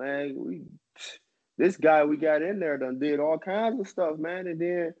 no, man. This guy we got in there done did all kinds of stuff, man, and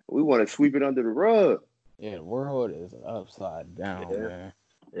then we want to sweep it under the rug. Yeah, the world is upside down, man.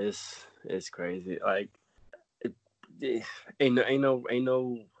 It's crazy. Like, it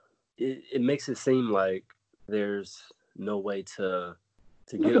makes it seem like there's no way to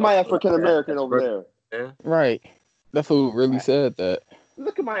Look get at my African American over there. Yeah. Right. That fool really said that.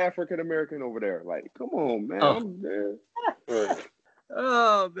 Look at my African American over there. Like, come on, man.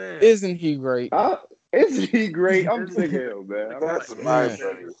 Oh man. Isn't he great? Isn't he great? I'm sick of him, man.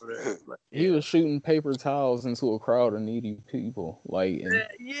 He was shooting paper towels into a crowd of needy people. I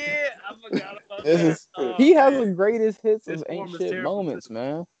forgot about that. He has the greatest hits of ain't shit moments,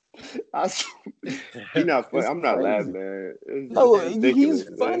 man. He's not funny. I'm not laughing, man. He's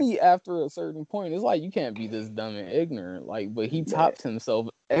funny after a certain point. It's like you can't be this dumb and ignorant. But he tops himself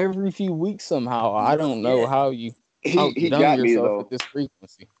every few weeks somehow. I don't know how you he got me though at this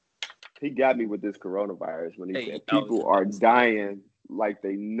frequency. He got me with this coronavirus when he said people are dying like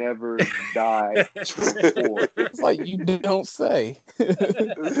they never died before. It's like you don't say.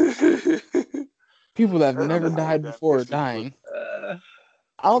 People that have never died before are dying.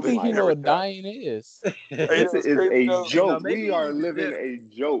 I don't think you know what dying is. This is a joke. We are living a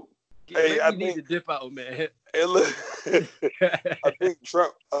joke. I need to dip out, man. Hey, look, I think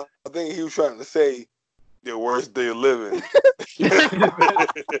Trump. I think he was trying to say the worst day of living.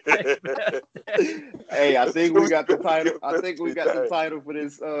 Hey, I think we got the title. I think we got the title for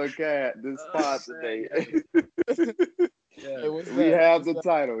this pod today. We have the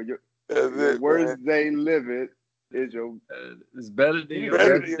title. The worst day living is your. It's better than your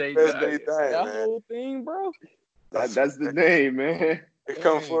best day dying. That whole thing, bro. That's the name, man. It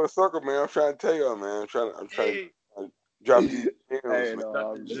comes full circle, man. I'm trying to tell y'all, man. I'm trying to drop these gems, man.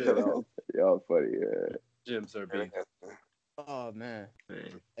 Y'all funny, yeah. Jim, sir, B. Oh man.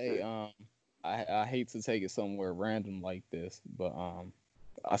 Hey, I hate to take it somewhere random like this, but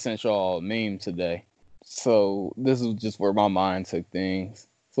I sent y'all a meme today. So this is just where my mind took things.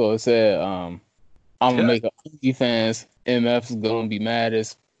 So it said, I'm gonna make an OnlyFans. MF's gonna be mad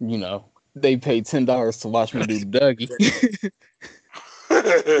as they paid $10 to watch me do Dougie.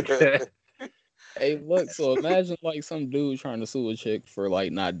 Hey, look, so imagine some dude trying to sue a chick for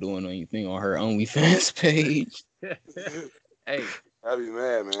not doing anything on her OnlyFans page. Hey, I'd be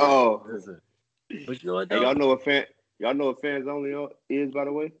mad, man. Oh, but you know what? Hey, y'all know what fans only is, by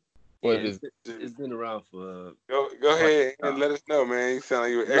the way? It's been around for. Go ahead and let us know, man. You sound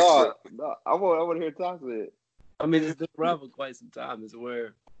like you're an expert. No, I want to hear talk to it. I mean, it's been around for quite some time. It's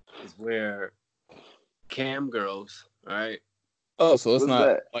where cam girls, all right. Oh, so it's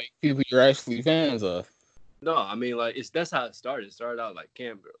not people you're actually fans of. No, I mean that's how it started. It started out like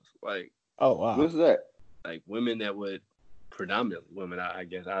cam girls, oh wow, what's that? Like women that would predominantly women. I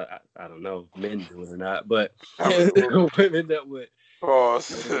guess I don't know if men do it or not, but women that would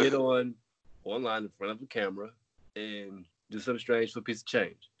get online in front of a camera and do something strange for a piece of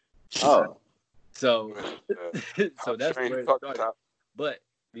change. Oh, so that's where it started. But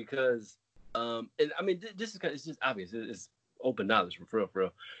because and I mean this is it's just obvious. It's open knowledge for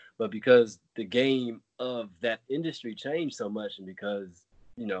real. But because the game of that industry changed so much, and because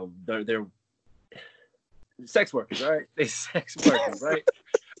they're sex workers, right? They sex workers, right?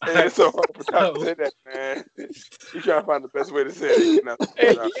 It's so hard for Tom to say that, man. You trying to find the best way to say it.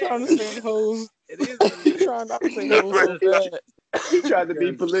 Hey, you trying to say hoes? It is. You trying not to say hoes so bad. He tried to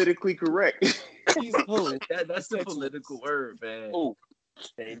be politically correct. He's hoes. That's the political word, man. Oh,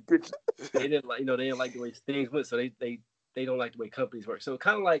 they didn't like, they didn't like the way things went, so they don't like the way companies work. So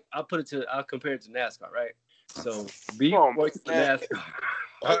kind of like I'll compare it to NASCAR, right? So Beef Come on, works for man.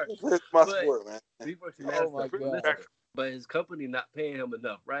 NASCAR. It's my But sport, man. Beef works for Oh my NASCAR. God. Listen, but his company not paying him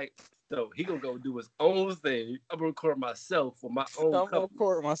enough, right? So he gonna go do his own thing. I'm gonna record myself for my own I'm gonna company.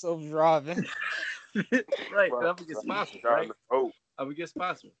 record myself driving. Right, and I'm gonna get sponsored, right? Oh, I'm gonna get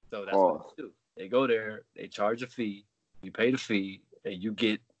sponsored. So that's what they do. They go there, they charge a fee, you pay the fee, and you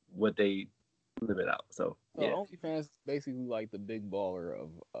get what they limit out. So So OnlyFans is basically like the big baller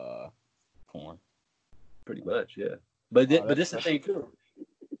of porn. pretty much, yeah. But Oh, this is the thing too.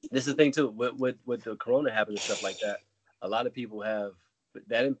 This is the thing too. With the corona happening and stuff like that, a lot of people have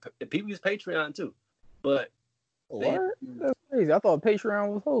that. People use Patreon too, but what? That's crazy. I thought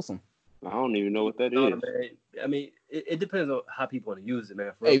Patreon was wholesome. I don't even know what that no, is. man, I mean, it depends on how people want to use it,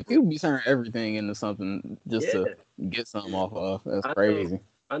 man. Hey, people be turning everything into something just to get something off of. That's crazy.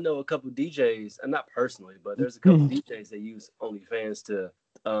 I know a couple DJs, and not personally, but there's a couple DJs that use OnlyFans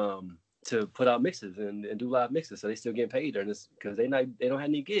to put out mixes and do live mixes, so they still get paid during this because they don't have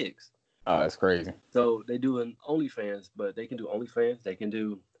any gigs. Oh, that's crazy. So they do an OnlyFans, but they can do OnlyFans, they can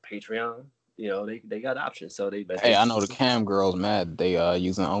do Patreon. You know, they got options. So they. Hey, I know the cam girls mad. They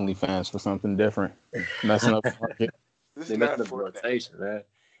using OnlyFans for something different, messing up the market. They messing up the rotation, man.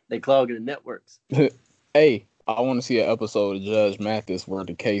 They clogging the networks. Hey, I want to see an episode of Judge Mathis where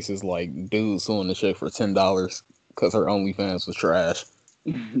the case is like dude suing the chick for $10 because her OnlyFans was trash.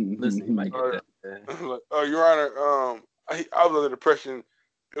 Listen, you might get that. Man. Oh, Your Honor, I was under the impression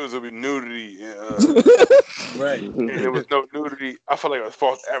it was gonna be nudity, right? And there was no nudity. I felt like it was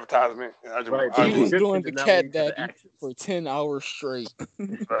false advertisement. And I just, He was doing the cat daddy for 10 hours straight.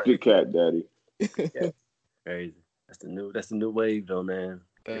 The cat daddy. Yeah. Crazy. That's the new wave, though, man.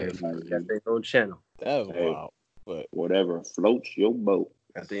 Everybody got their own channel. That was wild. But whatever floats your boat.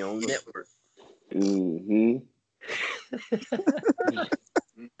 Got their own network. Mm-hmm.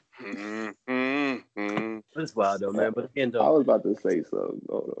 It's wild though, man. But again, though, I was about to say something.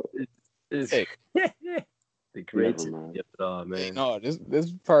 It's the creativity of it all, man. Hey, no, this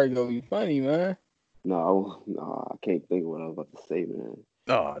probably gonna be funny, man. No, I can't think of what I was about to say, man.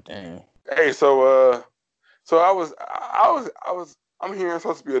 Oh damn. Hey, I'm hearing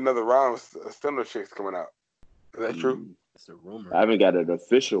supposed to be another round of similar chicks coming out. Is that true? It's a rumor. I haven't got an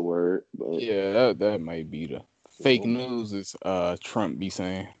official word, but yeah, that might be the fake news. Is Trump be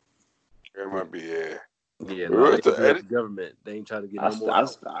saying? It might be, yeah. Yeah, no, the government. They ain't trying to get no more.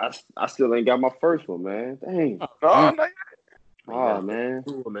 I still ain't got my first one, man. Dang. No, not yet. Oh man.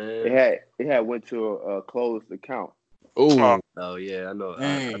 Cool, man. It had went to a closed account. Oh yeah, I know.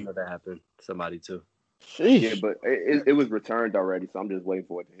 I know that happened. Somebody too. Sheesh. Yeah, but it was returned already, so I'm just waiting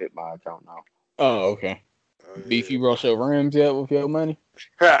for it to hit my account now. Oh, okay. Beef, you brought your Rams yet with your money?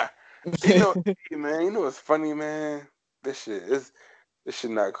 You know, man. You know what's funny, man? This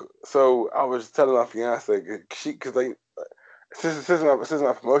shit not cool. So I was telling my fiance, because like since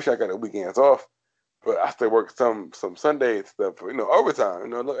my promotion, I got the weekends off, but I still work some Sundays stuff,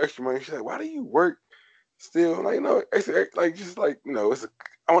 overtime, a little extra money. She's like, why do you work still? I'm like, extra, like just like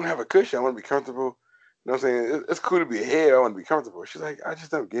I want to have a cushion. I want to be comfortable. You know what I'm saying? It's cool to be ahead. I want to be comfortable. She's like, I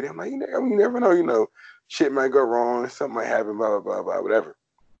just don't get it. I'm like, you never know. Shit might go wrong. Something might happen. Blah blah blah blah. Whatever.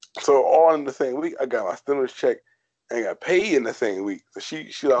 So all in the same week, I got my stimulus check and got paid in the same week. So she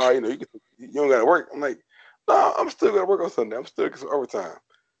like, you don't gotta work. I'm like, no, I'm still gonna work on Sunday. I'm still getting some overtime.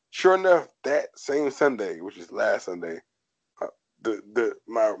 Sure enough, that same Sunday, which is last Sunday,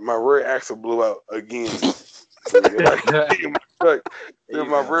 my rear axle blew out again. My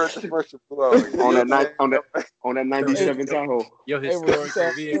rear differential blew out on that 97 Tahoe. Yo,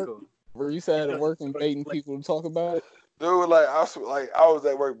 historical vehicle. Were you sad at work and baiting people to talk about it? Dude, I was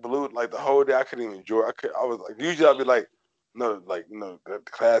at work blue like the whole day. I couldn't even enjoy it. I was like, usually I'd be like, the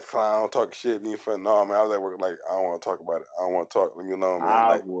class clown talking shit, being fun. No, man, I was at work like, I don't want to talk about it. I don't want to talk. Leave me alone, man.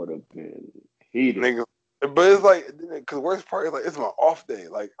 I would have been heated. Niggas, but it's like, because the worst part is like, it's my off day.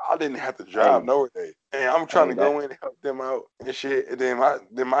 Like, I didn't have to drive nowhere day, and I'm trying to go in and help them out and shit. And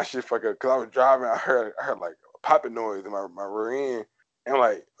then my shit fuck up because I was driving. I heard like a popping noise in my rear end. And I'm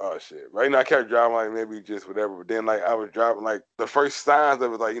like, oh shit. Right now I kept driving like maybe just whatever. But then like I was driving like the first signs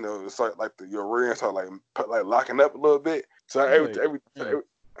of it, like, it's like your rear end started like locking up a little bit. So every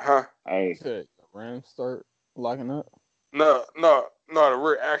Hey. Rams start locking up? No, the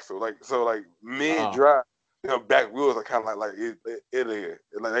rear axle. Like mid drive, back wheels are kind of like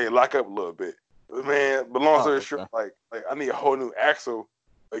they lock up a little bit. But man, but long story short, like I need a whole new axle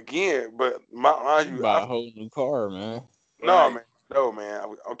again. But mind you, buy a whole new car, man. No, man.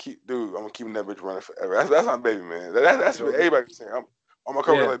 I'm keeping that bitch running forever. That's my baby, man. That's what everybody's saying. I'm on my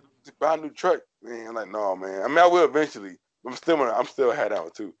cover like, buy a new truck, man. I'm like, no, man. I mean, I will eventually. I'm still had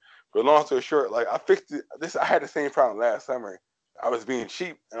out too. But long story short, like I fixed it. I had the same problem last summer. I was being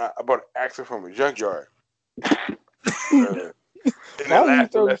cheap, and I bought an axle from a junkyard. And Why it would you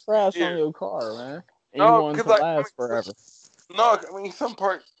lasted throw less than trash a on year. your car, man? And you No, want it because to like last forever. no, I mean some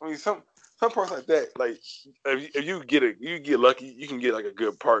parts. I mean some parts like that. Like if you get lucky, you can get like a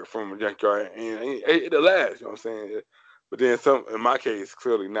good part from a junkyard, and it'll last. You know what I'm saying? But then some, in my case,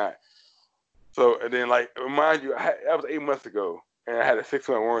 clearly not. So and then like remind you, that was 8 months ago, and I had a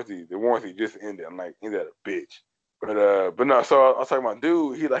 6-month warranty. The warranty just ended. I'm like, ain't that a bitch? But no. So I was talking about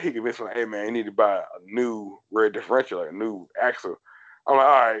dude. He convinced me like, hey man, you need to buy a new rear differential, like a new axle. I'm like,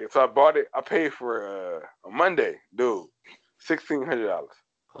 all right. So I bought it. I paid for a Monday, dude, $1,600.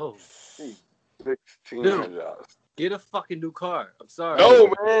 Oh, $1,600. get a fucking new car. I'm sorry.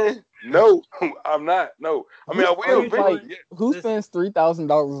 No, man. No, I'm not. No. I mean, I will eventually. Like, Yeah. who spends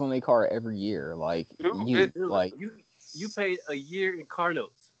 $3,000 on their car every year? Like Dude, you paid a year in car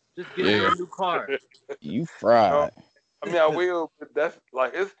notes. Just get Yeah. a new car. You fried. I mean, I will, but that's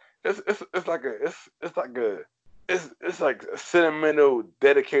like it's like a sentimental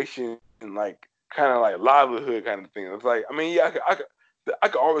dedication and like kind of like livelihood kind of thing. It's like, I mean, yeah, I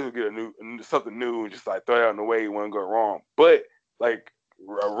could always get something new and just like throw it out in the way it wouldn't go wrong. But like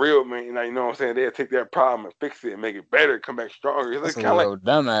a real man, like, you know what I'm saying? They'll take that problem and fix it and make it better, come back stronger. It's That's kind a of real like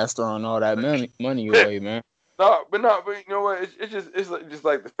dumbass throwing all that money away, man. no, but you know what? It's like, just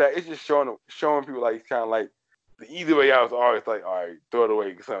like the fact. It's just showing people like kind of like the easy way out is always like, all right, throw it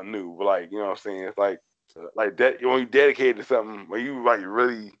away, get something new. But like, you know what I'm saying? It's like that when you dedicate to something, when you like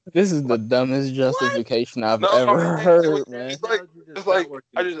really. This is the dumbest justification I've No, ever heard, man. It's like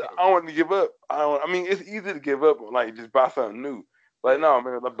I don't want to give up. I mean, it's easy to give up on like just buy something new. Like no,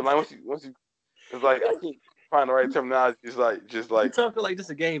 man. But like once you, it's like I can't find the right terminology. Just like you talking like this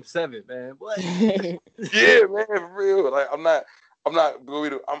a game 7, man. What? Yeah, man, for real. Like I'm not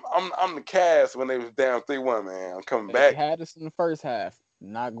going to. I'm the Cavs when they was down 3-1, man. I'm coming back. They had us in the first half.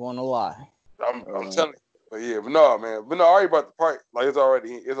 Not going to lie. I'm telling you. But yeah, but no, man. But no, I already bought the part. Like it's already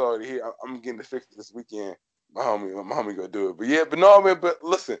here. I'm getting it fixed this weekend. My homie gonna do it. But yeah, but no, man. But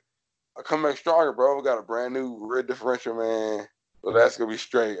listen, I come back stronger, bro. I got a brand new rear differential, man. So that's gonna be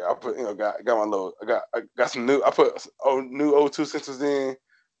straight. I put, got my little. I got some new. I put new O2 sensors in.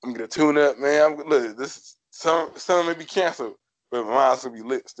 I'm gonna tune up, man. Look, this some may be canceled, but mine's gonna be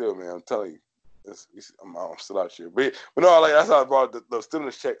lit still, man. I'm telling you. I'm still out here, but no, like that's how I brought the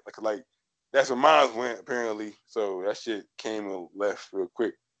stimulus check. Like that's where mine went apparently. So that shit came and left real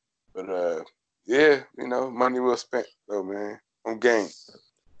quick. But yeah, money well spent though, man. On game.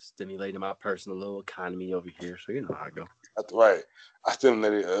 Stimulating my personal little economy over here, so you know how I go. That's right. I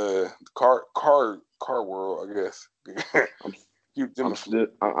stimulated the car world, I guess. I'm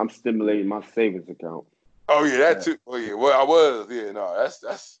stimulating my savings account. Oh yeah, that too. Oh yeah, well I was. Yeah, no,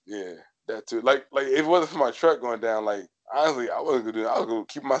 that's yeah, that too. Like if it wasn't for my truck going down, like honestly, I wasn't gonna do that. I was gonna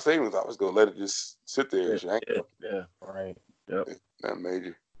keep my savings. I was gonna let it just sit there. Yeah, right. Yep. Not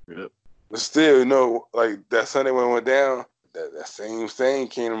major. Yep. But still, like that Sunday when it went down, that same thing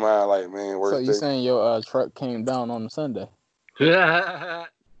came to mind. Like, man, so you saying your truck came down on the Sunday? It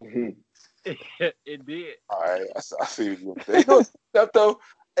did. All right, I see what you're saying. You know what, though?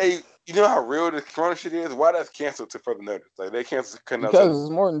 Hey, you know how real this corona shit is? Why that's canceled to further notice? Like, they canceled because it's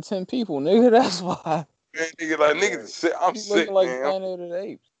more than 10 people, nigga. That's why. Man, niggas sick. I'm sick, like man. Planet of the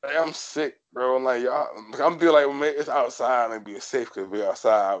Apes. I'm sick, bro. Like, y'all, I'm feeling like man, it's outside and be safe because we're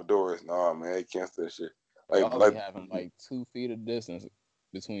outside outdoors. No, man, they cancel that shit. Y'all be having like 2 feet of distance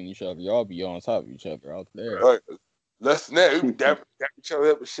between each other. Y'all be on top of each other out there. Right. Less than that, we be dap each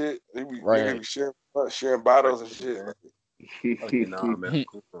other up and shit. They be sharing bottles and shit. Okay, nah, man, I'm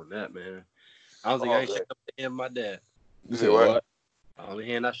cool on that, man. I don't think I shook up the hand of my dad. You said what? The only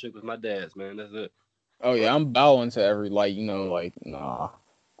hand I shook was my dad's, man. That's it. Oh yeah, I'm bowing to every nah.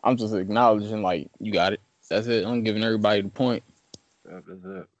 I'm just acknowledging like you got it. That's it. I'm giving everybody the point. That's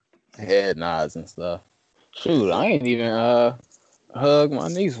it. Head nods and stuff. Shoot, I ain't even hug my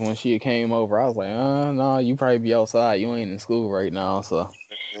niece when she came over. I was like, no, you probably be outside. You ain't in school right now, so.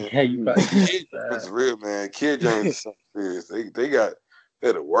 Hey, you probably It's real, man. Kid germs is something serious. They're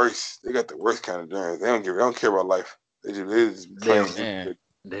the worst. They got the worst kind of germs. They don't care about life. They just playing.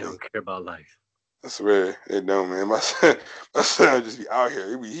 They don't care about life. I swear, they don't, man. My son just be out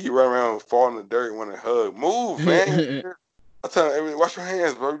here. He run around, fall in the dirt, want to hug. Move, man. I tell him, wash your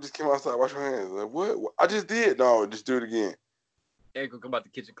hands, bro. You just came outside, wash your hands. Like, what? I just did. No, just do it again. Eric will come out the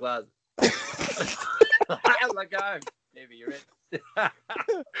kitchen closet. I'm like, maybe you're in.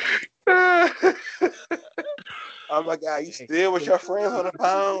 I'm like, you still with your friends on the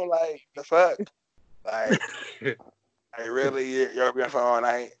phone? Like, the fuck? Like really? You're be on the phone all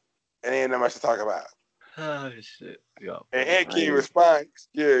night? and ain't nothing much to talk about. Oh shit. Yo. And Ant can't even respond.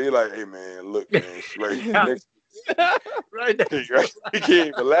 Yeah, you're like, hey man, look, man, she's right here next Right to me. He can't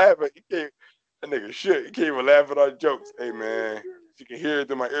even laugh at that nigga shit. He can't even laugh at our jokes. Hey man, she can hear it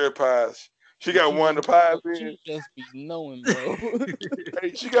through my AirPods. She got one of the pods in. She just be knowing, bro.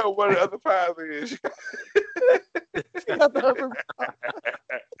 Hey, she got one of the other pods in. She got the other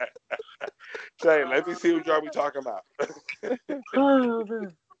Say, let me see what y'all be talking about. Oh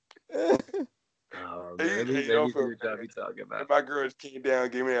man. Oh man. Hey, Let me don't see feel what y'all be talking about. And my girl just came down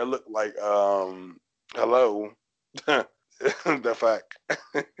and gave me a look like, hello. The fact.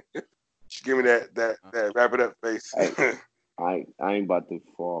 She gave me that wrap it up face. Hey, I ain't about to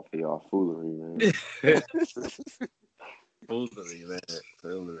fall for y'all foolery, man. Foolery, man.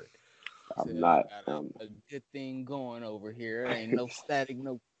 Foolery. I'm not. A good thing going over here. There ain't no static,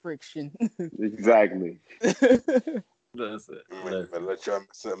 no friction. Exactly. That's it. But let y'all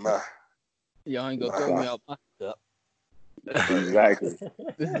mess up my. Y'all ain't gonna throw me out my cup. Exactly.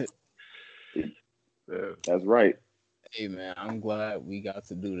 That's right. Hey man, I'm glad we got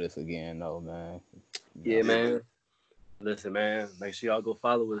to do this again, though, man. Yeah, man. Listen, man. Make sure y'all go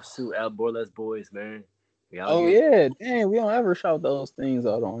follow us too, at Borless Boys, man. Oh yeah, dang, we don't ever shout those things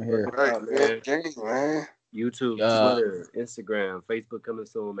out on here. Right, man. YouTube, Twitter, Instagram, Facebook coming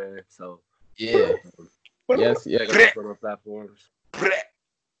soon, man. So yeah, yes, yeah. Check us out on our platforms.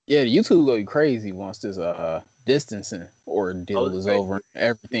 Yeah, YouTube go crazy once this distancing ordeal is over and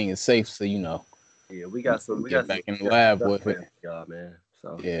everything is safe. So Yeah, we got some. We get got back some in the lab with it. y'all, man.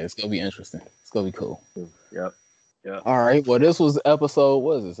 So yeah, it's gonna be interesting. It's gonna be cool. Yep. All right. Well, this was episode.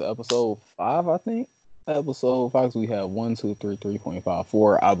 What is this? Episode 5, I think. Episode 5. We have 1, 2, 3, 3.5,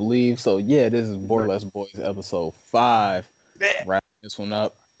 4, I believe. So yeah, this is Borless Boys episode 5. Wrap this one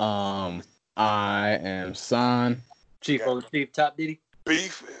up. I am Son. Chief on the Chief, Top Diddy.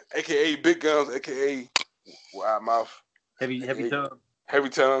 Beef, aka Big Guns, aka Wide Mouth. Heavy tongue. Heavy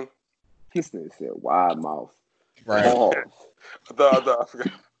tongue. This nigga said wide mouth. Right. Pause. I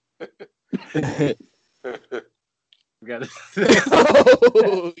forgot. We got it.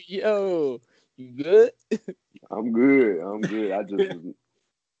 Oh, yo, you good? I'm good. I just.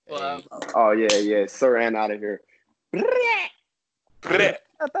 Oh yeah. Sir, and out of here. What's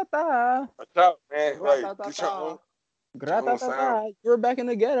up, man? Like, get your own sound. You're back in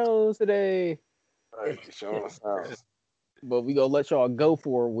the ghettos today. Right, get your own sounds. But we gonna let y'all go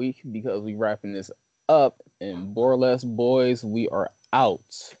for a week because we wrapping this up. And Borless Boys, we are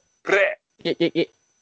out.